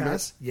and Game Ultimate?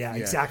 Pass. Yeah,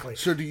 exactly.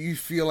 So do you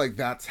feel like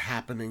that's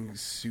happening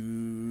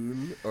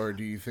soon, or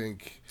do you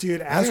think...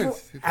 Dude,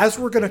 as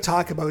we're going to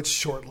talk about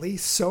shortly,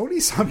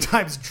 Sony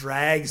sometimes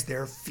drags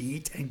their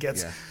feet and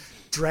gets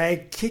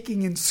dragged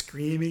kicking and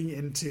screaming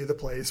into the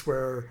place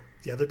where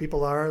the other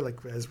people are,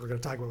 like as we're going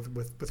to talk about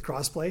with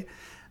crossplay.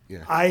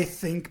 Yeah. I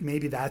think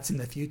maybe that's in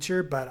the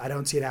future, but I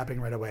don't see it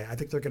happening right away. I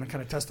think they're going to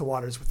kind of test the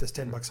waters with this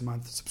 $10 a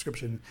month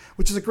subscription,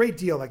 which is a great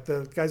deal. Like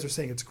the guys are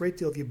saying, it's a great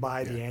deal if you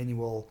buy the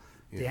annual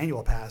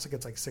pass. It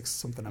gets like $6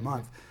 something a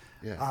month.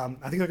 Yeah.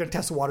 I think they're going to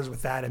test the waters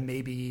with that, and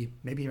maybe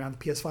around the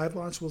PS5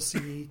 launch, we'll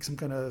see some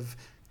kind of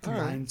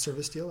combined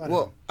service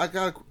deal. I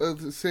got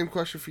the same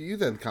question for you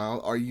then,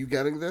 Kyle. Are you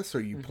getting this?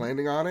 Are you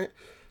planning on it?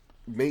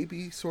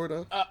 Maybe, sort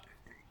of.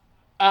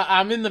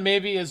 I'm in the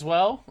maybe as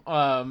well.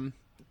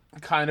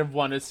 Kind of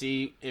want to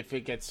see if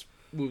it gets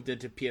moved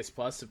into PS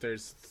Plus, if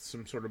there's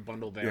some sort of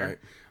bundle there.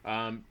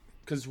 Right.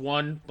 Because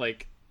one,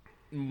 like,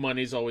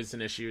 money's always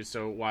an issue,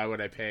 so why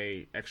would I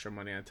pay extra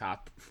money on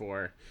top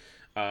for...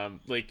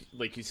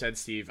 like you said,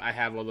 Steve, I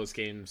have all those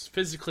games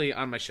physically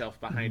on my shelf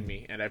behind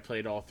me, and I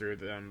played all through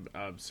them.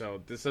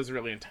 So this doesn't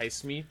really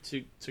entice me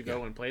to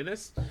go and play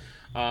this.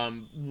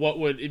 What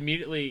would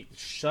immediately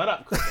shut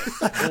up, cricket?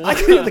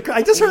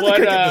 I just heard the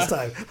cricket this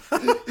time.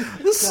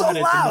 This is so loud.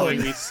 It's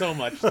annoying me so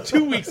much.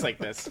 2 weeks like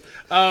this.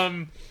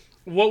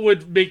 What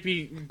would make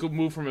me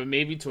move from a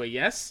maybe to a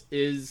yes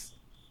is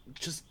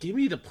just give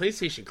me the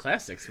PlayStation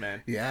Classics,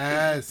 man.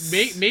 Yes.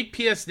 Make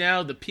PS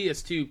Now the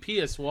PS2,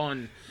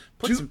 PS1.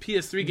 Put some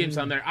PS3 games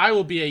on there. I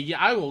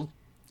will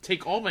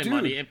take all my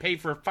money and pay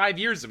for 5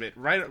 years of it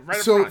right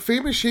so up front.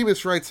 Famous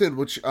Seamus writes in,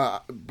 which,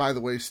 by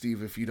the way,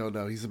 Steve, if you don't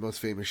know, he's the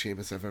most famous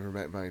Seamus I've ever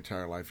met in my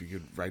entire life. You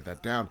could write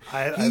that down.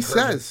 He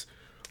says,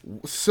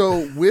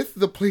 so with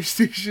the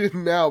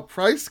PlayStation Now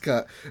price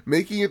cut,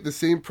 making it the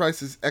same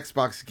price as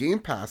Xbox Game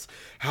Pass,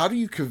 how do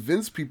you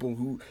convince people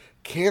who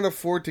can't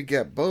afford to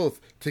get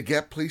both to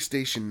get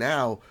PlayStation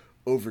Now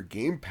over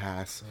Game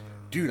Pass?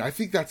 Dude, I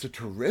think that's a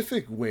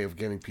terrific way of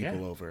getting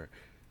people over.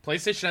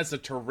 PlayStation has a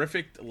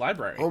terrific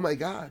library. Oh my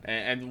god.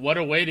 And what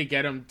a way to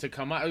get them to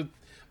come out.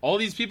 All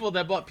these people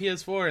that bought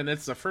PS4 and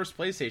that's the first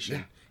PlayStation.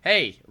 Yeah.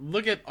 Hey,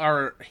 look at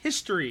our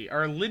history,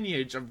 our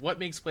lineage of what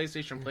makes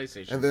PlayStation.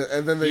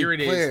 And then they Here it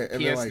play is, it and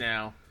PS they're like,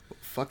 Now.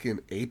 Fucking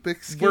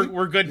Apex game?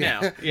 We're good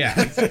now.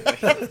 Yeah,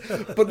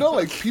 exactly. But no,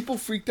 like, people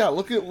freaked out.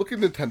 Look at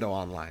Nintendo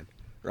Online,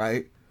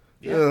 right?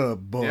 Yeah. Oh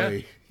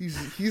boy, he's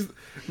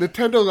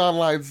Nintendo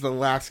Online's the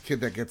last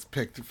kid that gets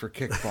picked for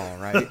kickball,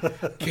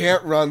 right?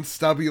 Can't run,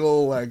 stubby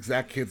little legs.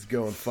 That kid's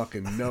going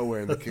fucking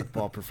nowhere in the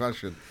kickball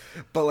profession.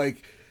 But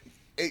like,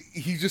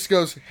 he just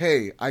goes,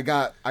 "Hey, I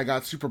got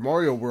Super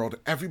Mario World.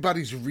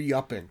 Everybody's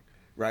re-upping,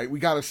 right?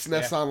 We got a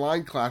SNES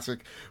Online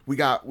Classic. We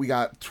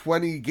got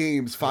 20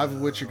 games, 5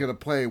 of which you're gonna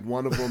play.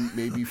 One of them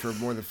maybe for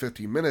more than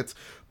 15 minutes.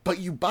 But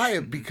you buy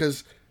it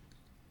because."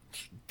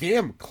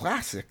 Damn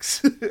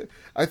classics.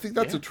 I think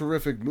that's a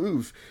terrific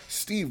move.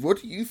 Steve, what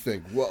do you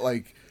think?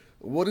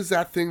 What is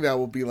that thing that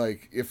will be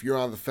like if you're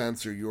on the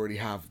fence or you already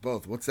have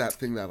both? What's that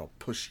thing that'll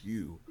push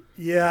you?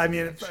 Yeah, I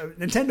mean,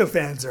 Nintendo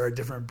fans are a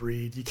different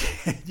breed.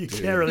 You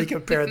can't really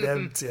compare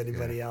them to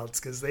anybody else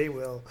because they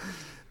will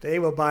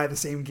buy the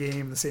same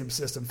game, the same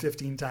system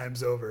 15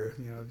 times over.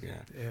 You know,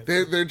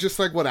 they're just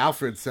like what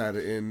Alfred said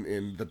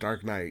in The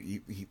Dark Knight.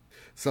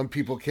 Some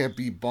people can't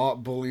be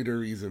bought, bullied, or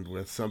reasoned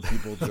with. Some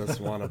people just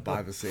want to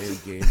buy the same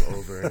game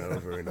over and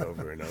over and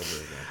over and over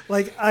again.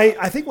 Like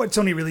I think what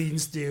Sony really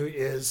needs to do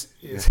is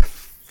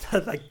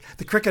like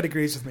the cricket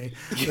agrees with me.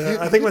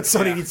 I think what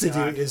Sony needs to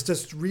do is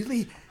just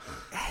really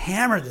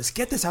hammer this,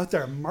 get this out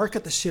there,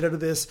 market the shit out of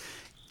this,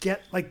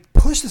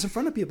 push this in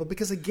front of people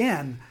because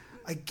again,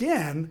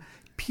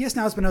 PS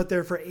Now has been out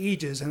there for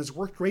ages and has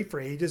worked great for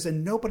ages,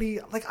 and nobody,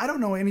 I don't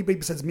know anybody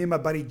besides me and my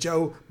buddy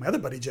Joe, my other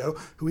buddy Joe,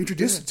 who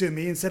introduced it to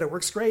me and said it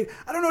works great.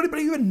 I don't know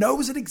anybody who even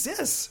knows it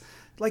exists.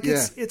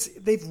 It's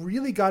they've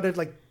really got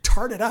to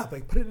tart it up,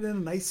 put it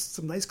in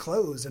some nice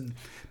clothes and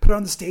put it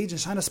on the stage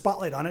and shine a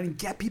spotlight on it and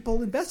get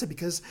people invested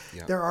because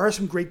there are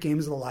some great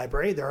games in the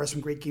library. There are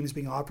some great games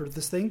being offered with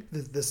this thing,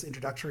 this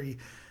introductory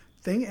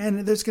thing,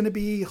 and there's going to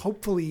be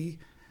hopefully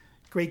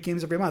great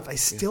games every month. I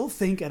still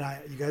think, and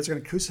you guys are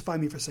going to crucify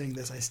me for saying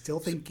this, I still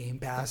think Game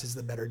Pass is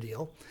the better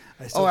deal.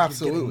 I still think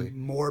absolutely. you're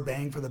getting more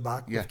bang for the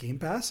buck with Game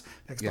Pass,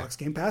 Xbox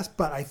Game Pass,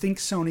 but I think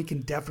Sony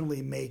can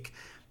definitely make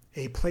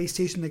a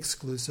PlayStation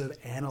exclusive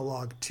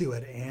analog to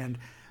it, and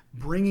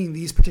bringing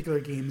these particular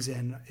games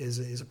in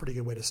is a pretty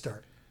good way to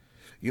start.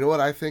 You know what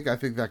I think? I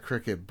think that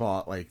Cricket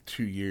bought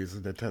 2 years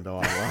of Nintendo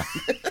Online.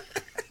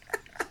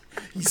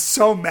 He's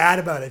so mad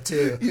about it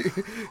too.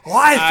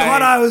 I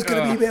thought I was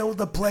going to be able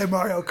to play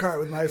Mario Kart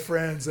with my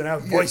friends and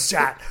have voice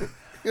chat.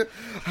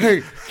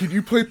 Hey, can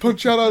you play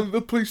Punch Out on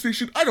the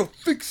PlayStation? I don't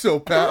think so,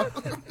 pal.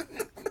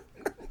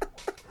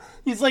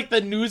 He's like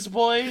the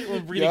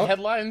newsboy reading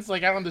headlines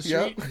out on the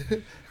street.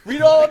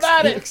 Read all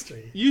about it.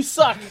 You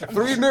suck. 3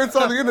 nerds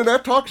on the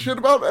internet talk shit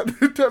about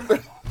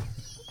Nintendo.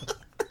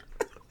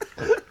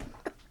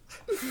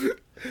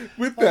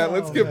 With that,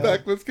 let's get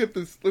back. Let's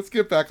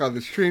get back on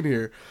this train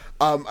here.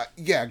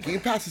 Game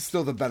Pass is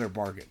still the better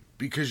bargain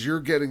because you're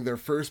getting their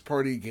first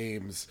party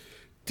games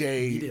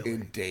day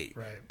and date,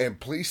 right. And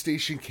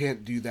PlayStation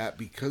can't do that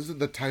because of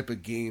the type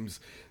of games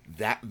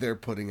that they're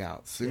putting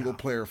out, single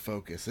player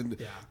focus. And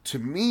to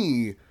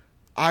me,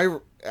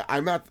 I'm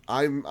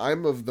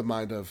of the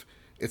mind of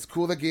it's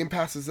cool that Game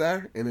Pass is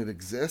there and it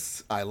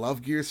exists. I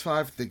love Gears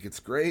 5, think it's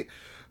great,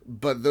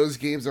 but those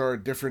games are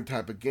a different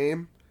type of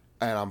game.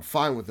 And I'm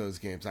fine with those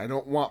games. I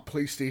don't want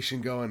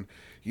PlayStation going,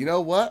 you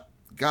know what?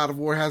 God of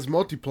War has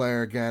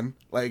multiplayer again.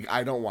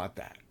 I don't want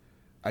that.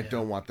 I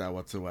don't want that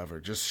whatsoever.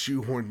 Just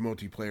shoehorned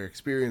multiplayer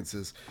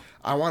experiences.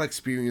 I want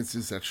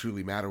experiences that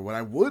truly matter. What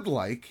I would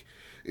like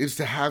is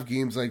to have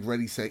games like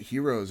Ready, Set,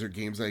 Heroes or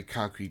games like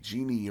Concrete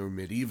Genie or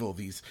Medieval.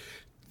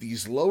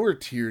 These lower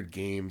tiered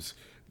games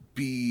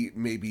be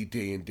maybe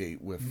day and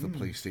date with the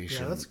PlayStation.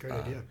 Yeah, that's a great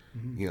idea.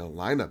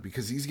 Lineup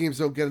because these games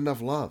don't get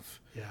enough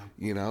love.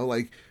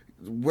 Yeah.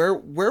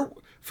 Where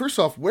first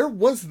off, where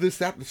was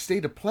this at the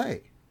State of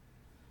Play?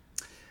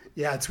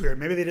 Yeah, it's weird.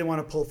 Maybe they didn't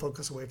want to pull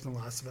focus away from The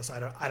Last of Us.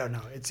 I don't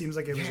know. It seems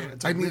like it's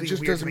really it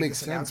just weird doesn't to make this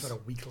sense.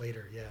 announcement a week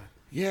later.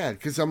 Yeah,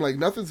 because I'm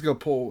nothing's gonna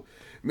pull.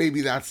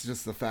 Maybe that's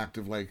just the fact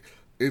of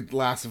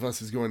Last of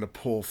Us is going to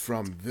pull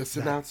from this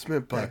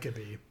announcement, but that could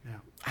be. Yeah,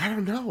 I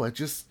don't know.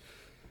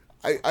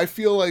 I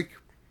feel like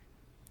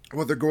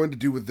what they're going to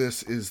do with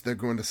this is they're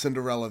going to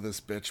Cinderella this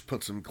bitch,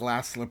 put some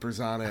glass slippers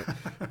on it,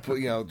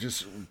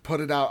 just put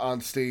it out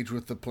on stage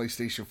with the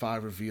PlayStation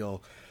 5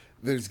 reveal.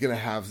 There's going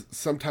to have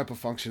some type of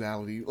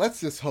functionality. Let's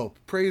just hope.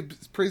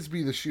 Praise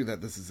be the shoe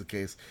that this is the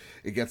case.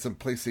 It gets some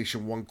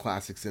PlayStation 1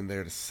 classics in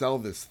there to sell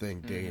this thing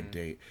day and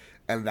date,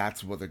 and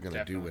that's what they're going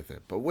to do with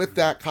it. But with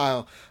that,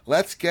 Kyle,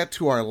 let's get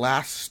to our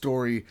last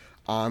story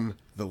on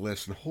the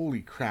list. And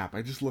holy crap,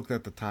 I just looked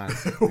at the time.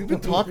 We've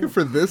been talking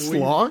for this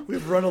long?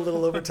 We've run a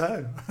little over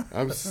time.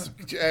 I was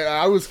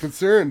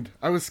concerned.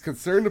 I was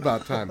concerned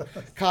about time.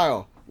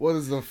 Kyle, what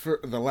is the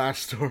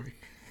last story?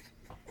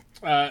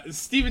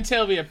 Stephen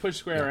Tailby at Push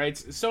Square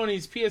writes,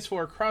 Sony's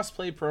PS4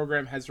 crossplay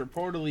program has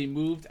reportedly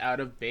moved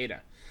out of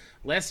beta.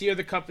 Last year,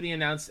 the company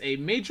announced a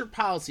major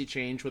policy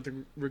change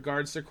with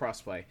regards to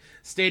crossplay,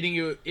 stating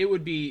it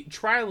would be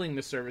trialing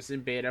the service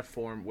in beta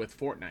form with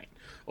Fortnite.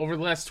 Over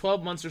the last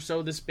 12 months or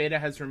so, this beta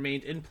has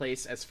remained in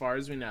place as far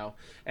as we know,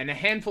 and a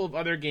handful of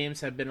other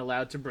games have been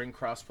allowed to bring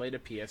crossplay to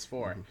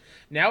PS4.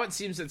 Now it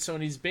seems that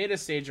Sony's beta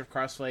stage of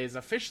crossplay is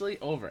officially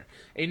over.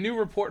 A new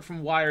report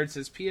from Wired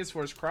says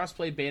PS4's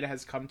crossplay beta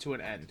has come to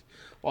an end.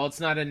 While it's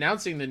not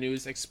announcing the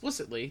news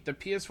explicitly, the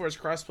PS4's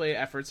crossplay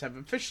efforts have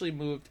officially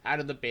moved out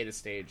of the beta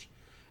stage,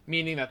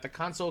 meaning that the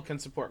console can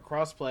support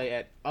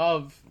crossplay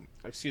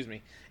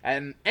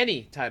and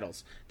any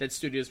titles that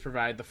studios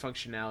provide the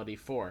functionality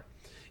for.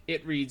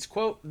 It reads,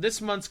 quote,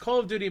 this month's Call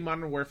of Duty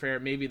Modern Warfare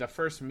may be the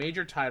first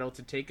major title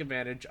to take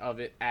advantage of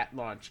it at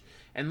launch,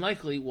 and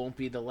likely won't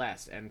be the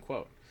last, end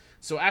quote.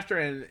 So after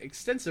an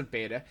extensive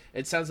beta,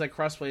 it sounds like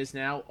crossplay is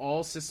now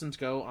all systems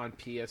go on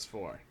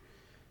PS4.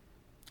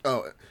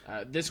 Oh.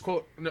 This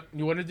quote, no,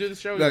 you want to do the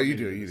show? No, you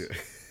do.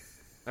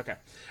 Okay.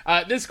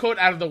 This quote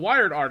out of the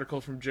Wired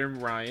article from Jim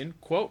Ryan,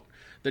 quote,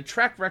 "The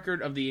track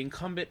record of the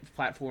incumbent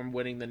platform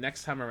winning the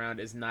next time around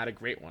is not a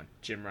great one,"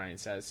 Jim Ryan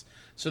says.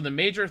 "So the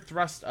major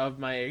thrust of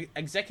my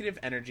executive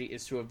energy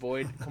is to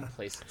avoid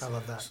complacency." I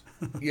love that.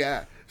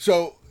 Yeah.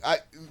 So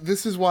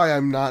this is why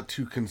I'm not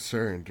too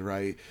concerned,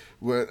 right?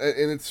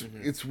 And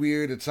it's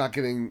weird. It's not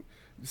getting...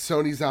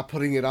 Sony's not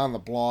putting it on the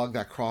blog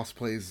that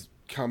crossplay is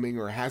coming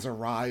or has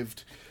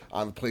arrived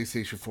on the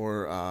PlayStation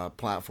 4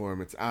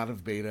 platform. It's out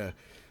of beta.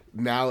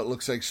 Now it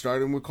looks like,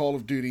 starting with Call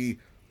of Duty,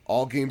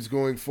 all games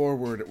going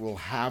forward will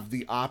have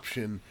the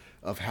option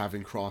of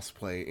having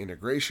crossplay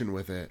integration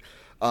with it.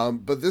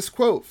 But this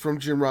quote from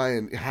Jim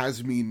Ryan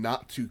has me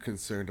not too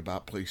concerned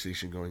about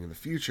PlayStation going in the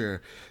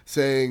future,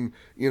 saying,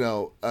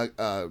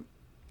 the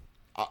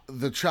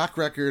track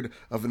record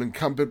of an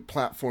incumbent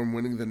platform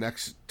winning the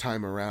next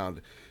time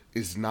around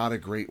is not a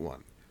great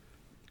one.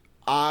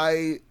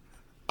 I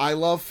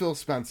love Phil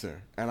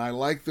Spencer, and I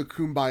like the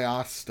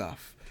Kumbaya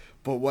stuff.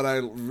 But what I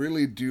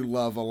really do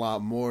love a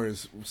lot more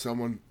is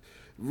someone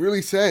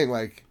really saying,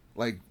 putting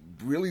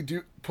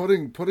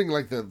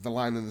like the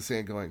line in the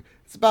sand, going,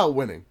 it's about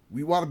winning.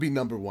 We want to be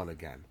number one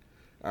again.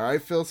 All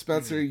right, Phil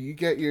Spencer, you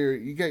get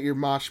your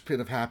mosh pit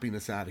of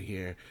happiness out of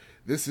here.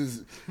 This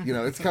is,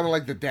 it's kind of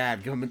like the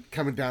dad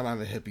coming down on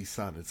the hippie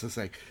son. It's just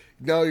like,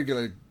 no, you're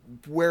gonna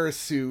wear a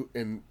suit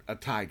and a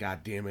tie.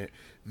 God damn it,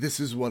 this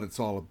is what it's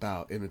all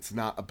about, and it's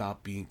not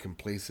about being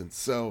complacent.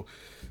 So,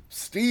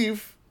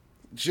 Steve.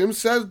 Jim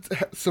said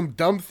some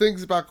dumb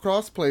things about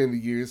crossplay in the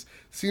years.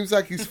 Seems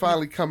like he's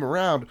finally come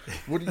around.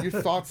 What are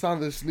your thoughts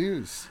on this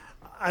news?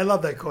 I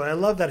love that quote. I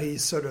love that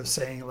he's sort of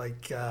saying,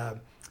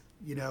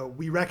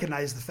 we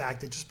recognize the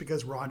fact that just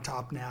because we're on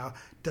top now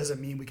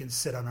doesn't mean we can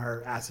sit on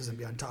our asses and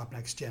be on top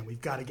next gen. We've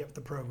got to get with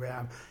the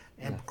program,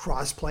 and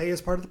cross-play is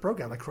part of the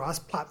program. Like,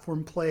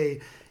 cross-platform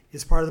play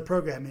is part of the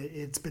program.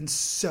 It's been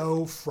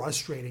so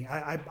frustrating.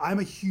 I'm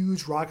a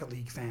huge Rocket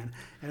League fan,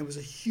 and it was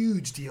a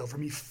huge deal for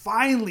me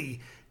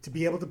finally to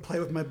be able to play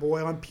with my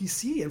boy on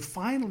PC and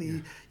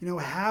finally,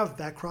 have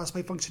that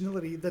crossplay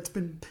functionality that's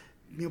been,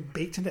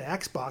 baked into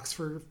Xbox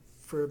for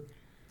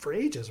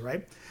ages,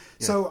 right?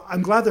 Yeah. So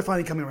I'm glad they're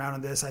finally coming around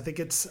on this. I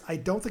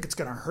don't think it's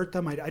going to hurt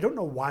them. I don't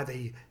know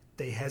why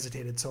they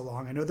hesitated so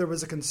long. I know there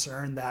was a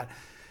concern that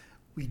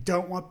we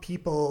don't want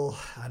people,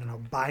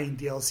 buying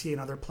DLC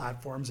and other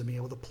platforms and being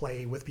able to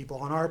play with people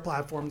on our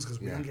platforms because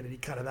we don't get any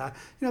cut of that.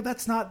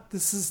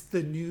 This is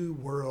the new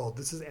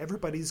world.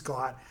 Everybody's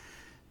got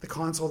the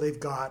console they've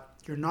got.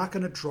 You're not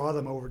going to draw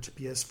them over to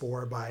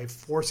PS4 by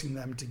forcing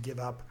them to give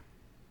up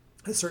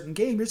a certain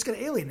game. You're just going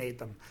to alienate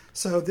them.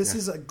 So this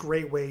is a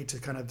great way to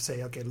kind of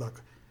say, okay,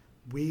 look,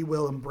 we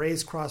will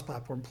embrace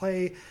cross-platform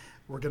play.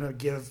 We're going to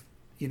give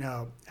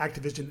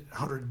Activision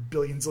 $100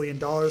 billion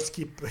to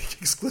keep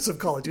exclusive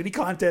Call of Duty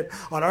content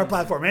on our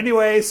platform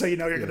anyway. So you're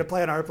going to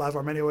play on our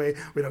platform anyway.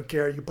 We don't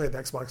care. You can play with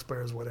Xbox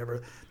players,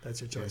 whatever.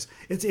 That's your choice.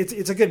 Yeah.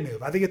 It's a good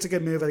move. I think it's a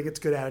good move. I think it's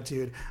a good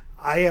attitude.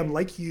 I am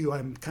like you.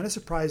 I'm kind of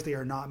surprised they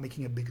are not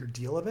making a bigger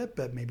deal of it.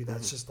 But maybe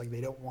that's just like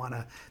they don't want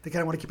to. They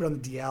kind of want to keep it on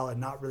the DL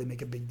and not really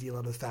make a big deal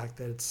out of the fact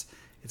that it's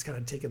kind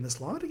of taken this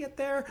long to get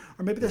there.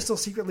 Or maybe they're still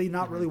secretly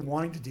not really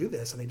wanting to do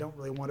this, and they don't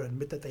really want to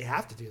admit that they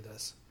have to do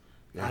this.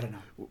 Yeah. I don't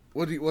know.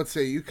 What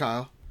say you,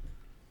 Kyle?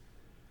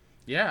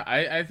 Yeah,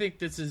 I think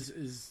this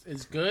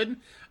is good.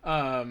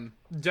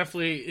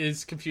 Definitely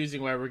is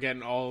confusing why we're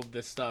getting all of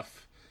this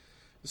stuff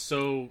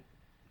so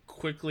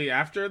quickly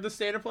after the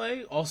state of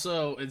play.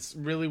 Also, it's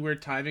really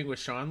weird timing with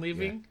Sean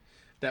leaving.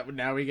 Yeah. That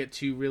now we get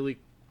two really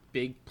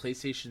big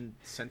PlayStation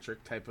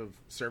centric type of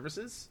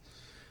services.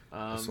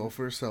 Soul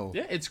for a soul.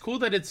 Yeah, it's cool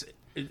that it's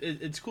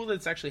cool that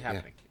it's actually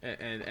happening,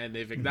 and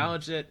they've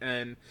acknowledged it,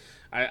 and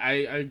I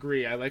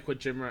agree. I like what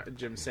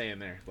Jim's saying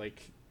there.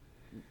 Like,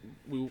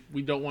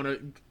 we don't want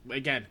to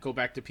again go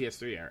back to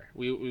PS3 era.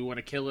 We want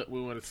to kill it.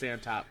 We want to stay on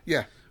top.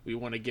 Yeah, we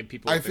want to give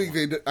people. I think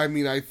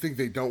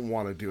they don't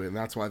want to do it, and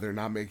that's why they're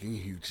not making a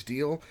huge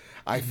deal.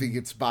 I think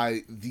it's by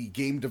the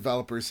game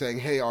developers saying,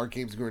 "Hey, our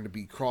game's going to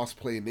be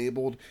cross-play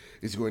enabled.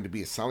 Is going to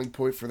be a selling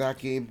point for that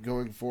game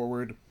going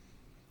forward."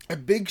 A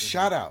big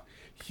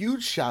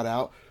huge shout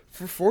out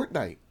for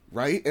Fortnite,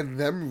 right? And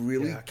them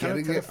really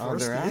getting it on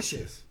their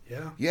asses.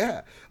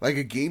 Yeah. Like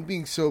a game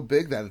being so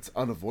big that it's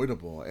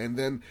unavoidable. And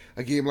then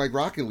a game like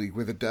Rocket League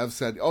where the dev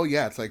said, oh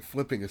yeah, it's like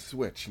flipping a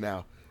switch.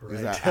 Now,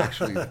 is that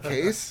actually the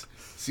case?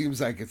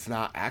 Seems like it's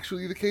not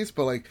actually the case,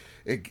 but like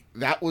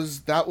that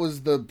was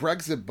the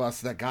Brexit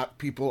bus that got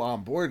people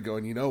on board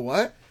going, you know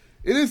what?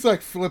 It is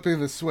like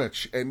flipping the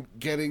switch and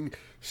getting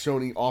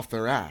Sony off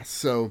their ass.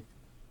 So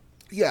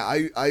yeah,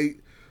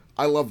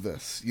 I love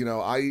this.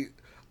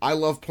 I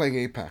love playing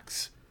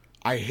Apex.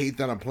 I hate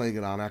that I'm playing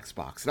it on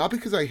Xbox. Not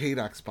because I hate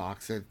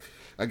Xbox.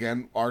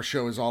 Again, our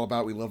show is all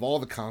about we love all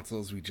the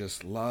consoles. We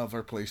just love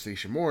our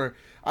PlayStation more.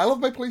 I love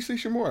my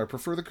PlayStation more. I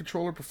prefer the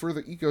controller, prefer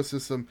the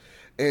ecosystem.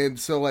 And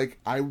so, like,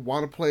 I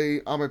want to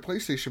play on my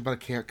PlayStation, but I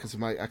can't because of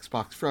my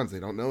Xbox friends. They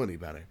don't know any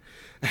better.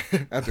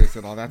 After I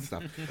said all that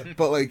stuff.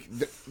 But, like,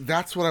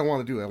 that's what I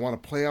want to do. I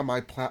want to play on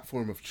my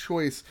platform of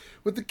choice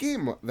with the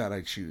game that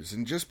I choose.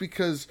 And just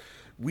because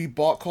we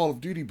bought Call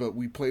of Duty, but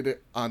we played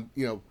it on,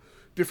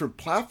 different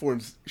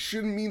platforms,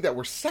 shouldn't mean that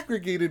we're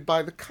segregated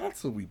by the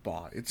console we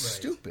bought. It's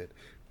stupid.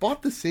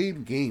 Bought the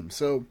same game.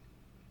 So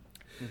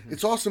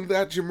it's awesome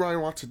that Jim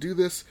Ryan wants to do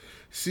this.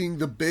 Seeing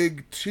the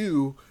big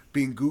two,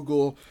 being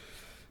Google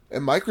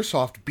and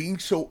Microsoft, being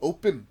so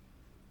open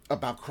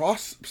about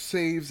cross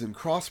saves and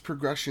cross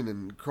progression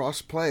and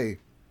cross play.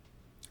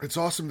 It's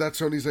awesome that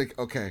Sony's like,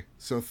 okay,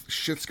 so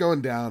shit's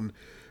going down.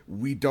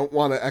 We don't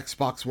want to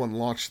Xbox One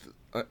launch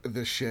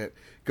this shit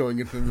going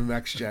into the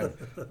next gen.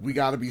 We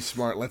got to be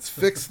smart. Let's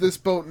fix this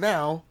boat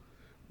now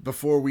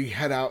before we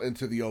head out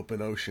into the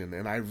open ocean.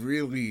 And I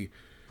really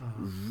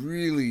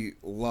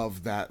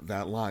love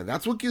that line.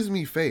 That's what gives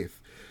me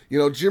faith.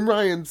 Jim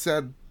Ryan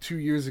said 2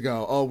 years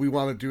ago, "Oh, we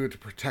want to do it to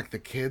protect the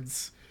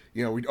kids."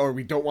 We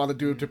don't want to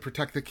do it to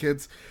protect the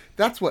kids.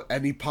 That's what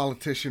any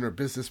politician or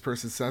business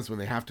person says when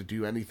they have to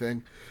do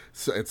anything.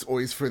 So it's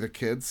always for the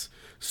kids.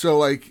 So,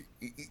 like,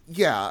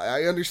 yeah,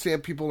 I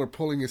understand people are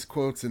pulling his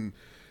quotes and,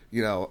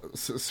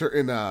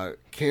 certain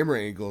camera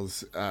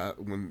angles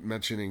when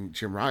mentioning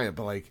Jim Ryan.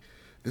 But, like,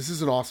 this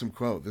is an awesome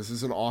quote. This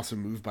is an awesome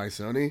move by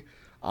Sony.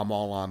 I'm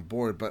all on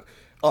board. But,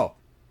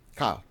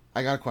 Kyle,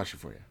 I got a question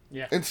for you.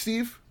 Yeah. And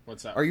Steve,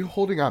 what's up? Are you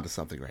holding on to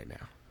something right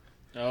now?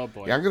 Oh,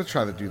 boy. Yeah, I'm going to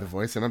try to do the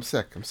voice, and I'm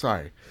sick. I'm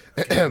sorry.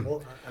 Okay,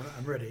 well,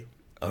 I'm ready.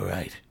 All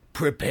right.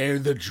 Prepare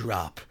the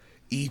drop.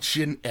 Each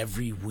and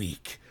every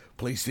week,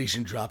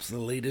 PlayStation drops the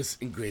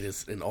latest and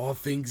greatest in all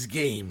things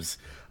games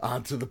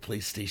onto the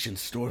PlayStation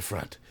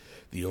storefront.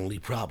 The only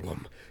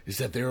problem is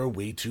that there are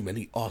way too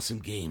many awesome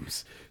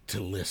games to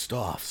list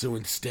off. So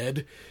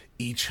instead,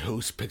 each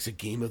host picks a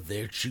game of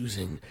their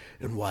choosing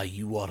and why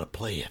you ought to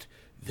play it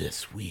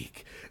this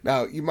week.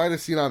 Now, you might have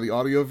seen on the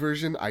audio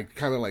version, I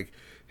kind of like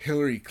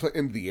Hillary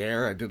Clinton the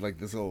air. I did like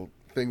this little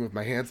thing with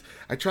my hands.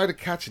 I tried to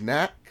catch a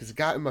gnat because it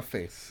got in my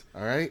face.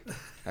 All right?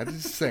 I had to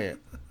just say it.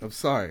 I'm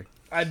sorry.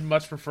 I'd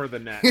much prefer the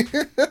net.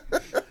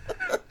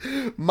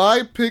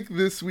 My pick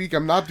this week,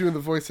 I'm not doing the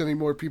voice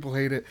anymore. People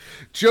hate it.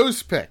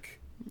 Joe's pick.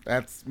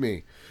 That's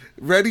me.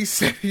 Ready,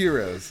 Set,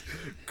 Heroes.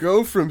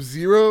 Go from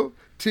zero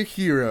to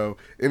hero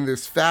in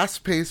this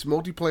fast-paced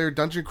multiplayer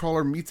dungeon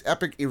crawler meets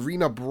epic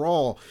arena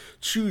brawl.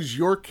 Choose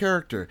your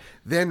character,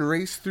 then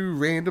race through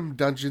random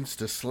dungeons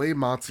to slay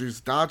monsters,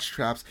 dodge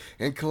traps,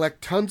 and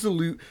collect tons of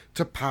loot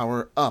to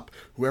power up.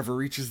 Whoever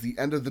reaches the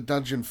end of the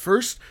dungeon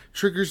first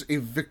triggers a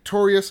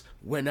victorious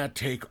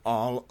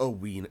winner-take-all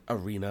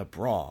arena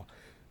brawl.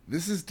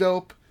 This is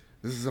dope.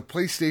 This is a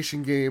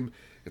PlayStation game.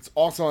 It's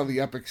also on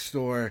the Epic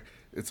Store.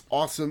 It's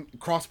awesome.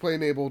 Crossplay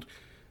enabled.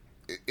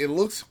 It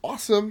looks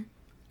awesome.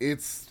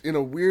 It's in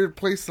a weird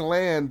place to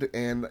land,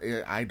 and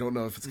I don't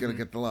know if it's going to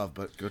get the love,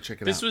 but go check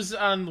it out. This was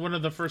on one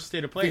of the first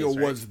State of Play. I think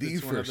it was the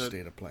first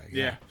State of Play.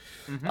 Yeah.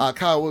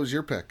 Kyle, what was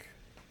your pick?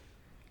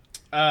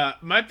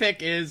 My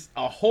pick is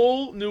A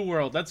Whole New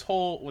World. That's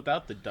whole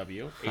without the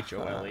W,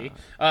 H-O-L-E.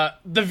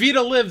 The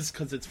Vita lives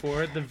because it's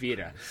for the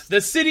Vita.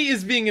 The city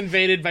is being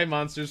invaded by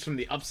monsters from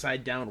the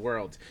upside down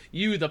world.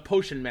 You, the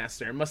potion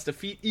master, must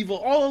defeat evil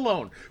all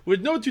alone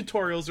with no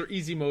tutorials or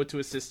easy mode to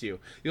assist you.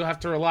 You'll have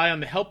to rely on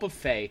the help of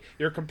Fae,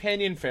 your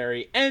companion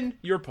fairy, and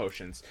your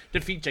potions.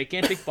 Defeat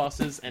gigantic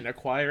bosses and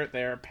acquire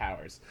their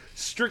powers.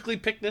 Strictly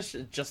pick this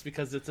just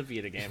because it's a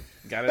Vita game.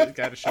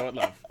 Gotta show it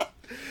love.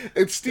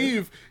 And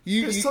Steve,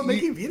 You're still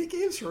making Vita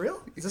games for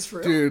real? Is this for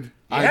real? Dude,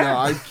 Yeah. I know.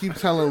 I keep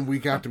telling him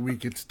week after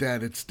week, it's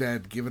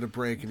dead, give it a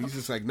break. And he's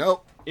just like,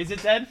 nope. Is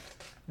it dead?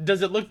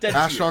 Does it look dead?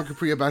 Ask to Sean you?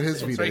 Capri about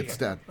his Vita. right It's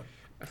here.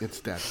 dead. It's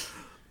dead.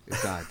 It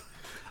died.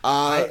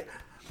 I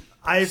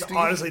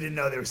honestly didn't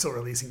know they were still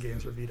releasing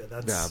games for Vita.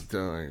 That's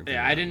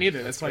Yeah, I didn't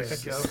either. That's why I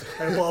picked go. it.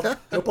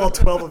 I hope all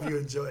 12 of you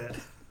enjoy it.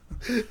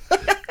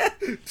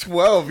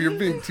 12. You're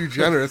being too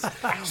generous.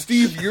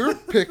 Steve, your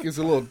pick is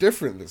a little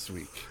different this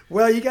week.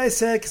 Well, you guys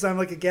said, because I'm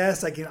like a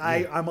guest,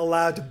 I'm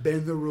allowed to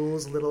bend the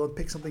rules a little and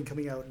pick something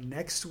coming out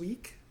next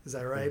week. Is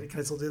that right? Can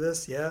I still do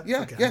this? Yeah?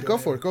 Yeah, Okay, yeah, I'm go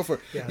doing for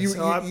it. Yeah,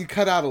 You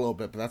cut out a little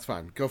bit, but that's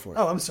fine. Go for it.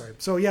 Oh, I'm sorry.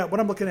 So, yeah, what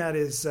I'm looking at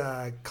is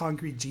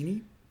Concrete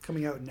Genie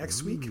coming out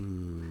next week.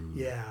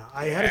 Yeah,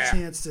 I had a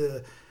chance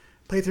to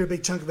play through a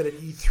big chunk of it at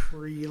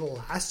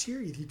E3 last year,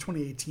 E3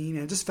 2018,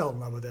 and I just fell in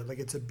love with it. Like,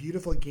 it's a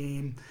beautiful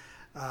game.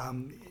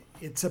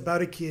 It's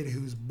about a kid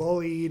who's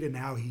bullied and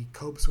how he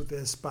copes with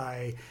this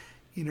by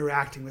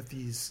interacting with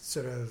these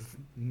sort of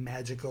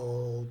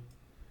magical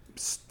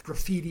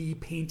graffiti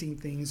painting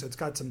things. So it's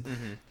got some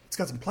it's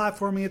got some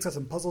platforming, it's got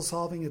some puzzle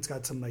solving, it's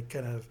got some like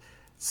kind of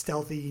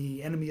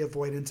stealthy enemy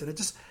avoidance, and it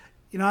just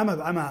I'm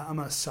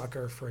a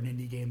sucker for an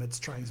indie game that's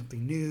trying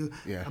something new.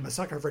 Yeah. I'm a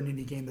sucker for an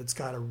indie game that's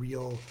got a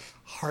real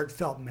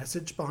heartfelt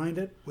message behind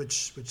it,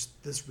 which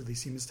this really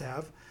seems to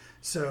have.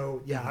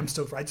 So yeah, I'm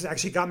stoked for. I just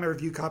actually got my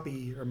review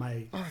copy or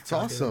my that's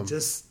copy awesome.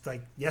 just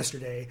like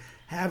yesterday.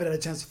 Haven't had a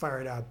chance to fire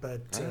it up,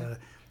 but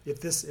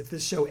if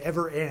this show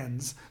ever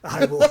ends,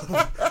 I will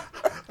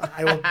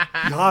I will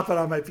be hopping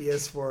on my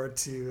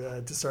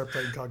PS4 to start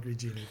playing Concrete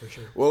Genie for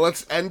sure. Well,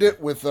 let's end it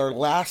with our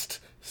last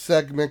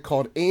segment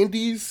called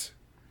Andy's.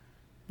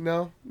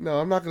 No,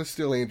 I'm not going to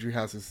steal Andrew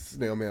House's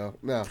snail mail.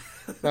 No,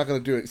 not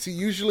going to do it. See,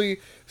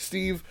 usually,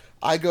 Steve,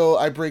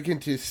 I break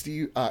into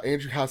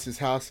Andrew House's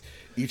house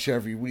each and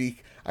every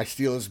week. I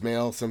steal his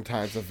mail,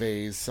 sometimes a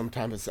vase,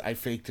 sometimes I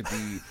fake to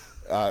be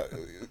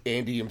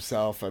Andy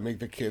himself. I make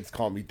the kids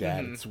call me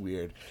dad. It's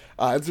weird.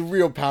 It's a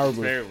real power move.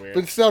 very weird.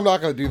 But still, I'm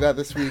not going to do that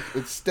this week.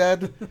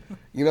 Instead,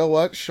 you know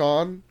what?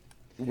 Sean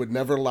would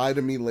never lie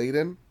to me,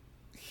 Layden.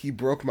 He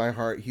broke my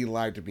heart. He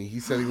lied to me. He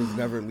said he was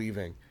never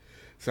leaving.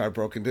 So I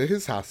broke into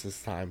his house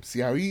this time. See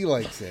how he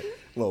likes it.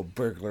 A little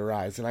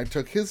burglarize. And I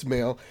took his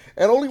mail.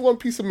 And only one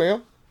piece of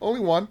mail.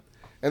 Only one.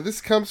 And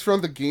this comes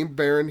from the Game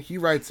Baron. He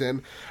writes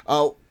in,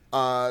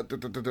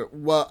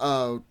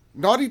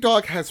 Naughty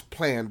Dog has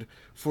planned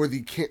for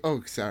the...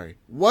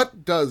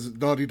 What does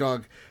Naughty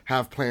Dog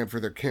have planned for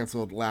their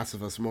canceled Last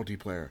of Us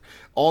multiplayer?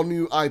 All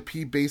new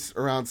IP based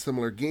around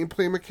similar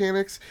gameplay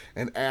mechanics,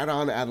 an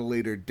add-on at a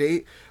later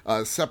date,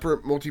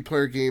 separate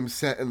multiplayer games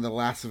set in the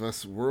Last of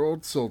Us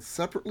world, sold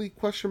separately, ?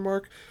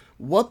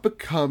 What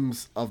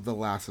becomes of the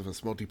Last of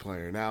Us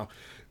multiplayer? Now,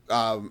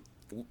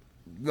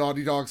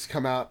 Naughty Dog's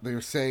come out,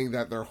 they're saying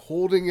that they're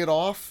holding it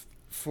off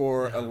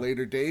for a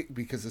later date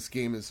because this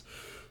game is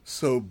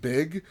so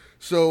big.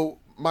 So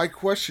my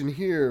question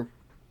here,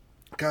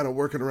 kind of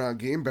working around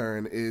Game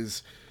Baron,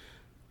 is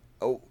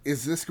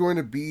this going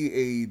to be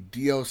a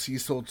DLC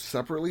sold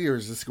separately, or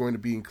is this going to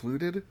be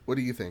included? What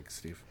do you think,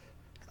 Steve?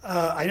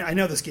 I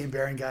know this Game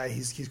Baron guy.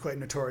 He's quite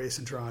notorious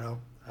in Toronto.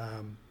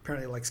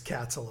 Apparently likes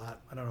cats a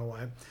lot. I don't know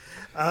why.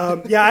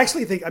 I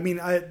actually think,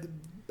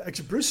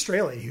 actually, Bruce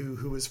Straley,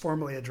 who was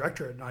formerly a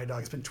director at Naughty Dog,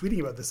 has been tweeting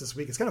about this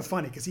week. It's kind of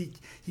funny because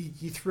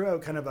he threw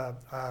out kind of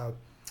a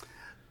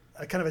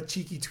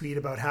cheeky tweet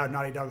about how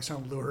Naughty Dog was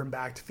trying to lure him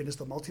back to finish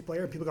the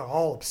multiplayer. And people got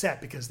all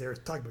upset because they're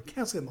talking about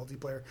canceling the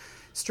multiplayer.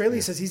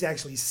 Straley says he's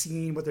actually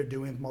seen what they're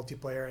doing with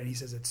multiplayer, and he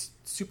says it's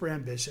super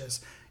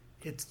ambitious.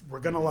 We're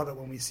going to love it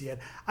when we see it.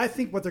 I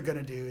think what they're going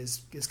to do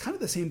is kind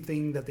of the same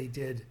thing that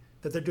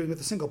they're doing with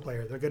the single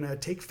player. They're going to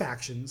take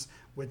Factions,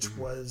 which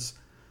was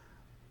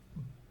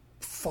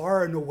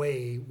far and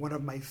away one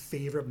of my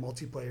favorite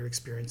multiplayer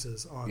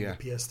experiences on the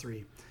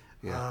PS3.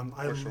 Yeah,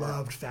 I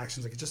loved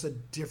Factions. Like, it's just a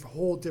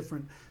whole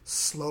different,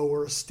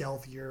 slower,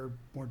 stealthier,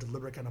 more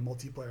deliberate kind of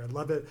multiplayer. I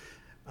love it.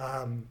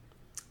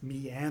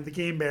 Me and the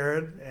Game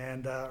Baron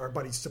and our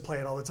buddies used to play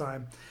it all the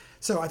time.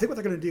 So I think what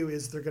they're going to do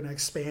is they're going to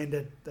expand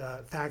it,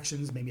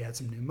 Factions, maybe add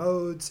some new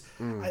modes.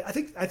 I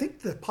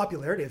think the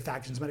popularity of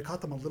Factions might have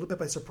caught them a little bit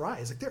by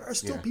surprise. Like, there are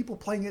still people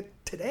playing it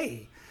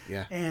today.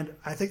 Yeah. And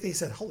I think they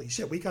said, holy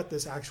shit, we got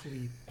this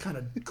actually kind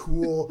of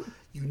cool,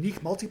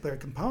 unique multiplayer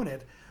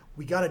component.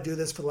 We got to do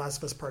this for The Last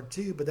of Us Part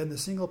 2, but then the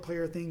single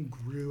player thing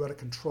grew out of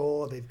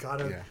control. They've got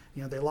to,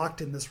 they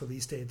locked in this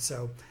release date.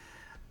 So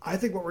I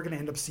think what we're going to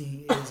end up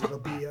seeing is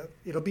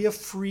it'll be a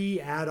free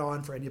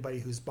add-on for anybody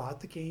who's bought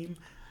the game.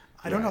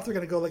 I don't know if they're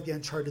going to go like the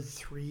Uncharted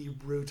 3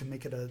 route and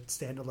make it a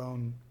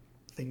standalone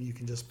thing you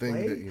can just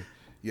play.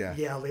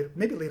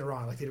 Maybe later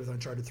on, like they did with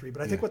Uncharted 3.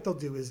 But I think what they'll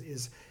do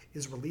is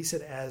release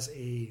it as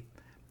an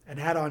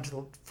add-on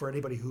for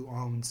anybody who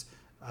owns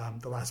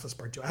The Last of Us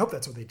Part 2. I hope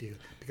that's what they do,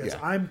 because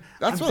I'm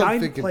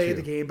dying to play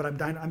the game, but I'm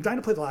dying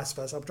to play The Last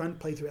of Us. I'm trying to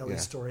play through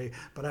Ellie's story,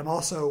 but I'm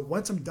also,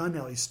 once I'm done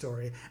Ellie's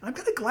story, and I'm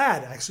kind of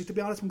glad, actually, to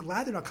be honest, I'm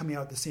glad they're not coming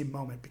out at the same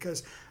moment,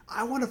 because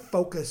I want to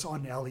focus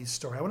on Ellie's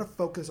story. I want to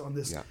focus on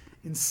this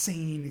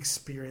insane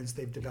experience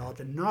they've developed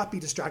and not be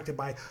distracted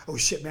by, oh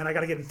shit, man, I got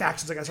to get in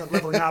Factions, I got to start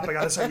leveling up, I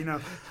got to start,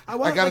 I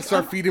got to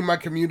start feeding my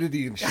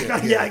community and shit.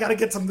 I got to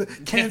get some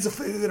cans of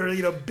food,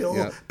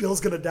 or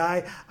Bill's gonna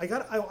die.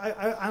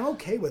 I'm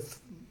okay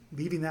with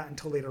leaving that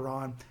until later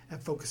on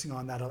and focusing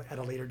on that at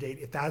a later date,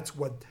 if that's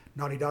what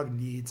Naughty Dog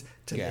needs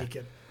to make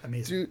it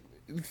amazing.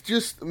 Dude,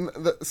 just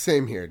the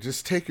same here.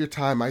 Just take your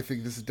time. I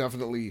think this is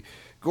definitely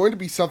going to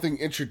be something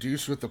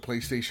introduced with the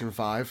PlayStation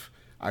 5.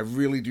 I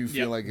really do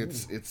feel like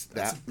it's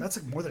that. That's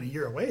like more than a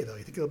year away, though.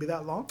 You think it'll be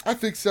that long? I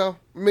think so.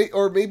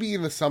 Or maybe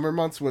in the summer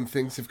months when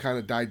things have kind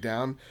of died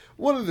down.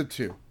 One of the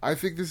two. I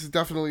think this is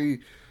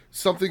definitely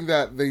something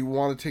that they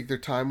want to take their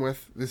time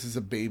with. This is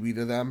a baby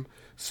to them.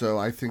 So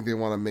I think they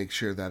want to make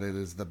sure that it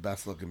is the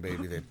best looking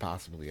baby they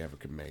possibly ever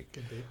could make.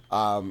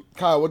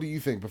 Kyle, what do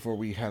you think before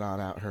we head on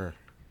out her?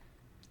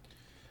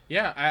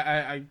 Yeah,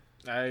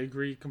 I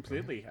agree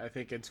completely. I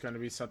think it's going to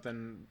be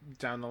something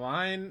down the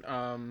line.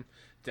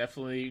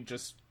 Definitely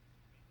just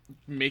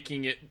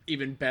making it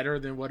even better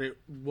than what it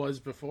was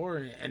before.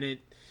 And it,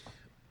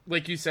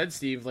 like you said,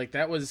 Steve, like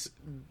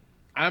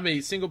I'm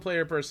a single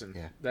player person.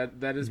 Yeah.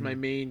 That is my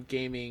main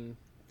gaming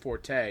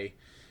forte.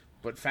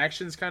 But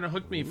Factions kind of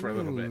hooked me for a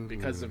little bit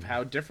because of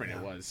how different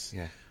it was.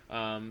 Yeah.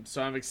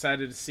 So I'm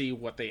excited to see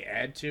what they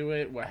add to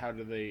it. How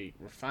do they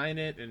refine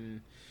it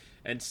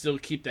and still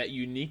keep that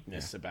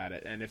uniqueness about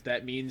it. And if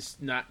that means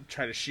not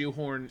try to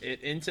shoehorn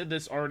it into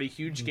this already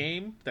huge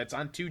game that's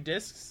on 2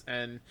 discs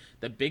and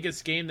the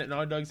biggest game that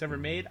Naughty Dog's ever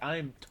made,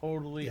 I'm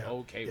totally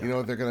okay with it. You know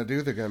what they're going to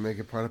do? They're going to make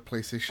it part of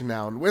PlayStation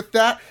Now. And with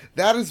that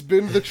has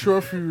been the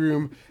Trophy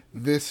Room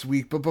this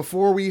week. But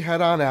before we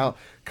head on out,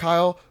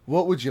 Kyle,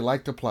 what would you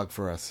like to plug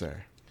for us,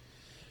 sir?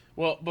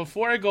 Well,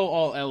 before I go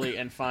all Ellie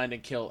and find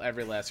and kill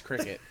every last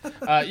cricket,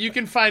 you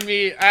can find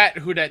me at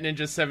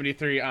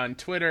WhoDatNinja73 on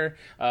Twitter.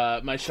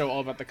 My show all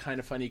about the kind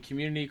of funny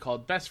community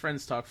called Best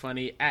Friends Talk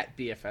Funny at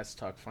BFS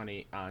Talk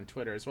Funny on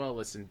Twitter as well.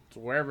 Listen to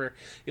wherever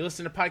you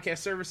listen to podcast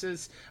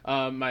services.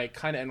 My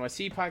Kinda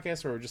NYC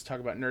podcast, where we just talk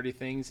about nerdy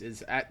things,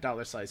 is at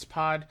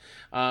 $Pod.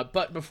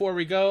 But before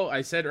we go,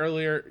 I said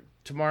earlier,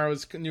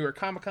 tomorrow's New York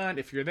Comic Con.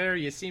 If you're there,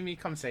 you see me,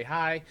 come say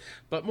hi.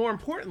 But more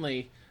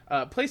importantly,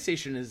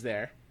 PlayStation is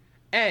there.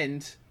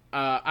 And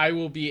I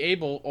will be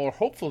able, or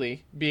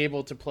hopefully be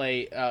able, to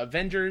play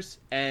Avengers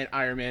and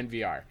Iron Man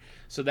VR.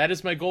 So that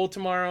is my goal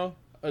tomorrow.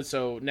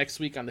 So next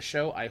week on the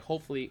show, I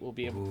hopefully will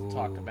be able to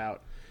talk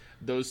about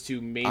those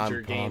two major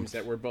games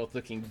that we're both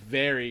looking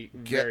very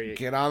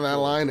Get on that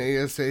line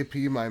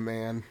ASAP, my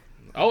man.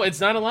 Oh, it's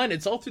not a line.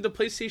 It's all through the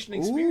PlayStation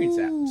Experience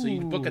app. So you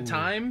book a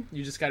time.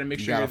 You just got to make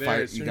sure you're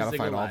there as soon as they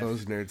go live. You got to find all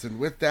those nerds. And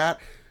with that,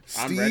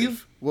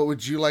 Steve, what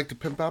would you like to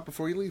pimp out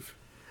before you leave?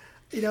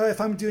 You know,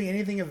 if I'm doing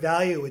anything of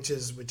value, which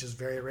is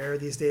very rare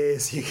these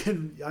days,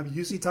 I'm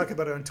usually talking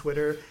about it on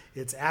Twitter.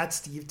 It's at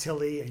Steve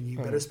Tilley, and you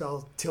better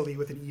spell Tilley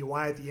with an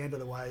EY at the end,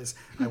 otherwise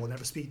I will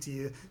never speak to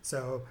you.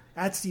 So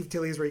at Steve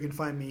Tilley is where you can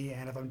find me,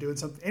 and if I'm doing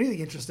anything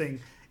interesting,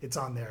 it's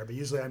on there. But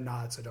usually I'm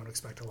not, so don't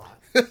expect a lot.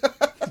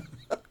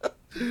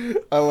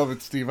 I love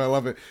it, Steve. I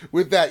love it.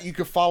 With that, you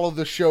can follow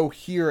the show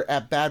here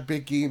at Bad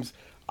Big Games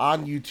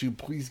on YouTube.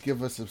 Please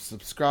give us a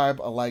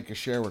subscribe, a like, a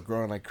share. We're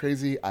growing like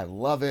crazy. I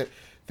love it.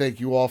 Thank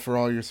you all for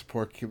all your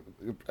support.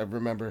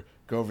 Remember,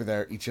 go over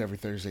there each and every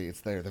Thursday.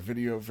 It's there, the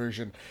video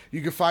version.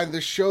 You can find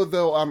this show,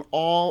 though, on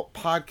all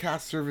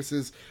podcast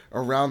services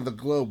around the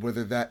globe,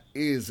 whether that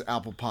is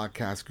Apple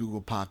Podcasts,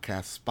 Google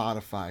Podcasts,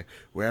 Spotify.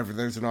 Wherever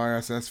there's an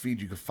RSS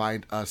feed, you can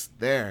find us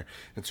there.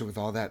 And so with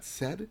all that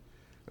said,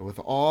 and with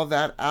all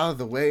that out of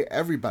the way,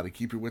 everybody,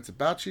 keep your wits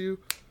about you.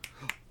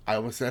 I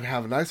almost said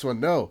have a nice one.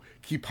 No,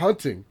 keep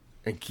hunting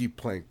and keep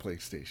playing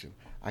PlayStation.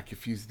 I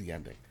confused the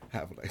ending.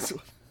 Have a nice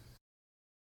one.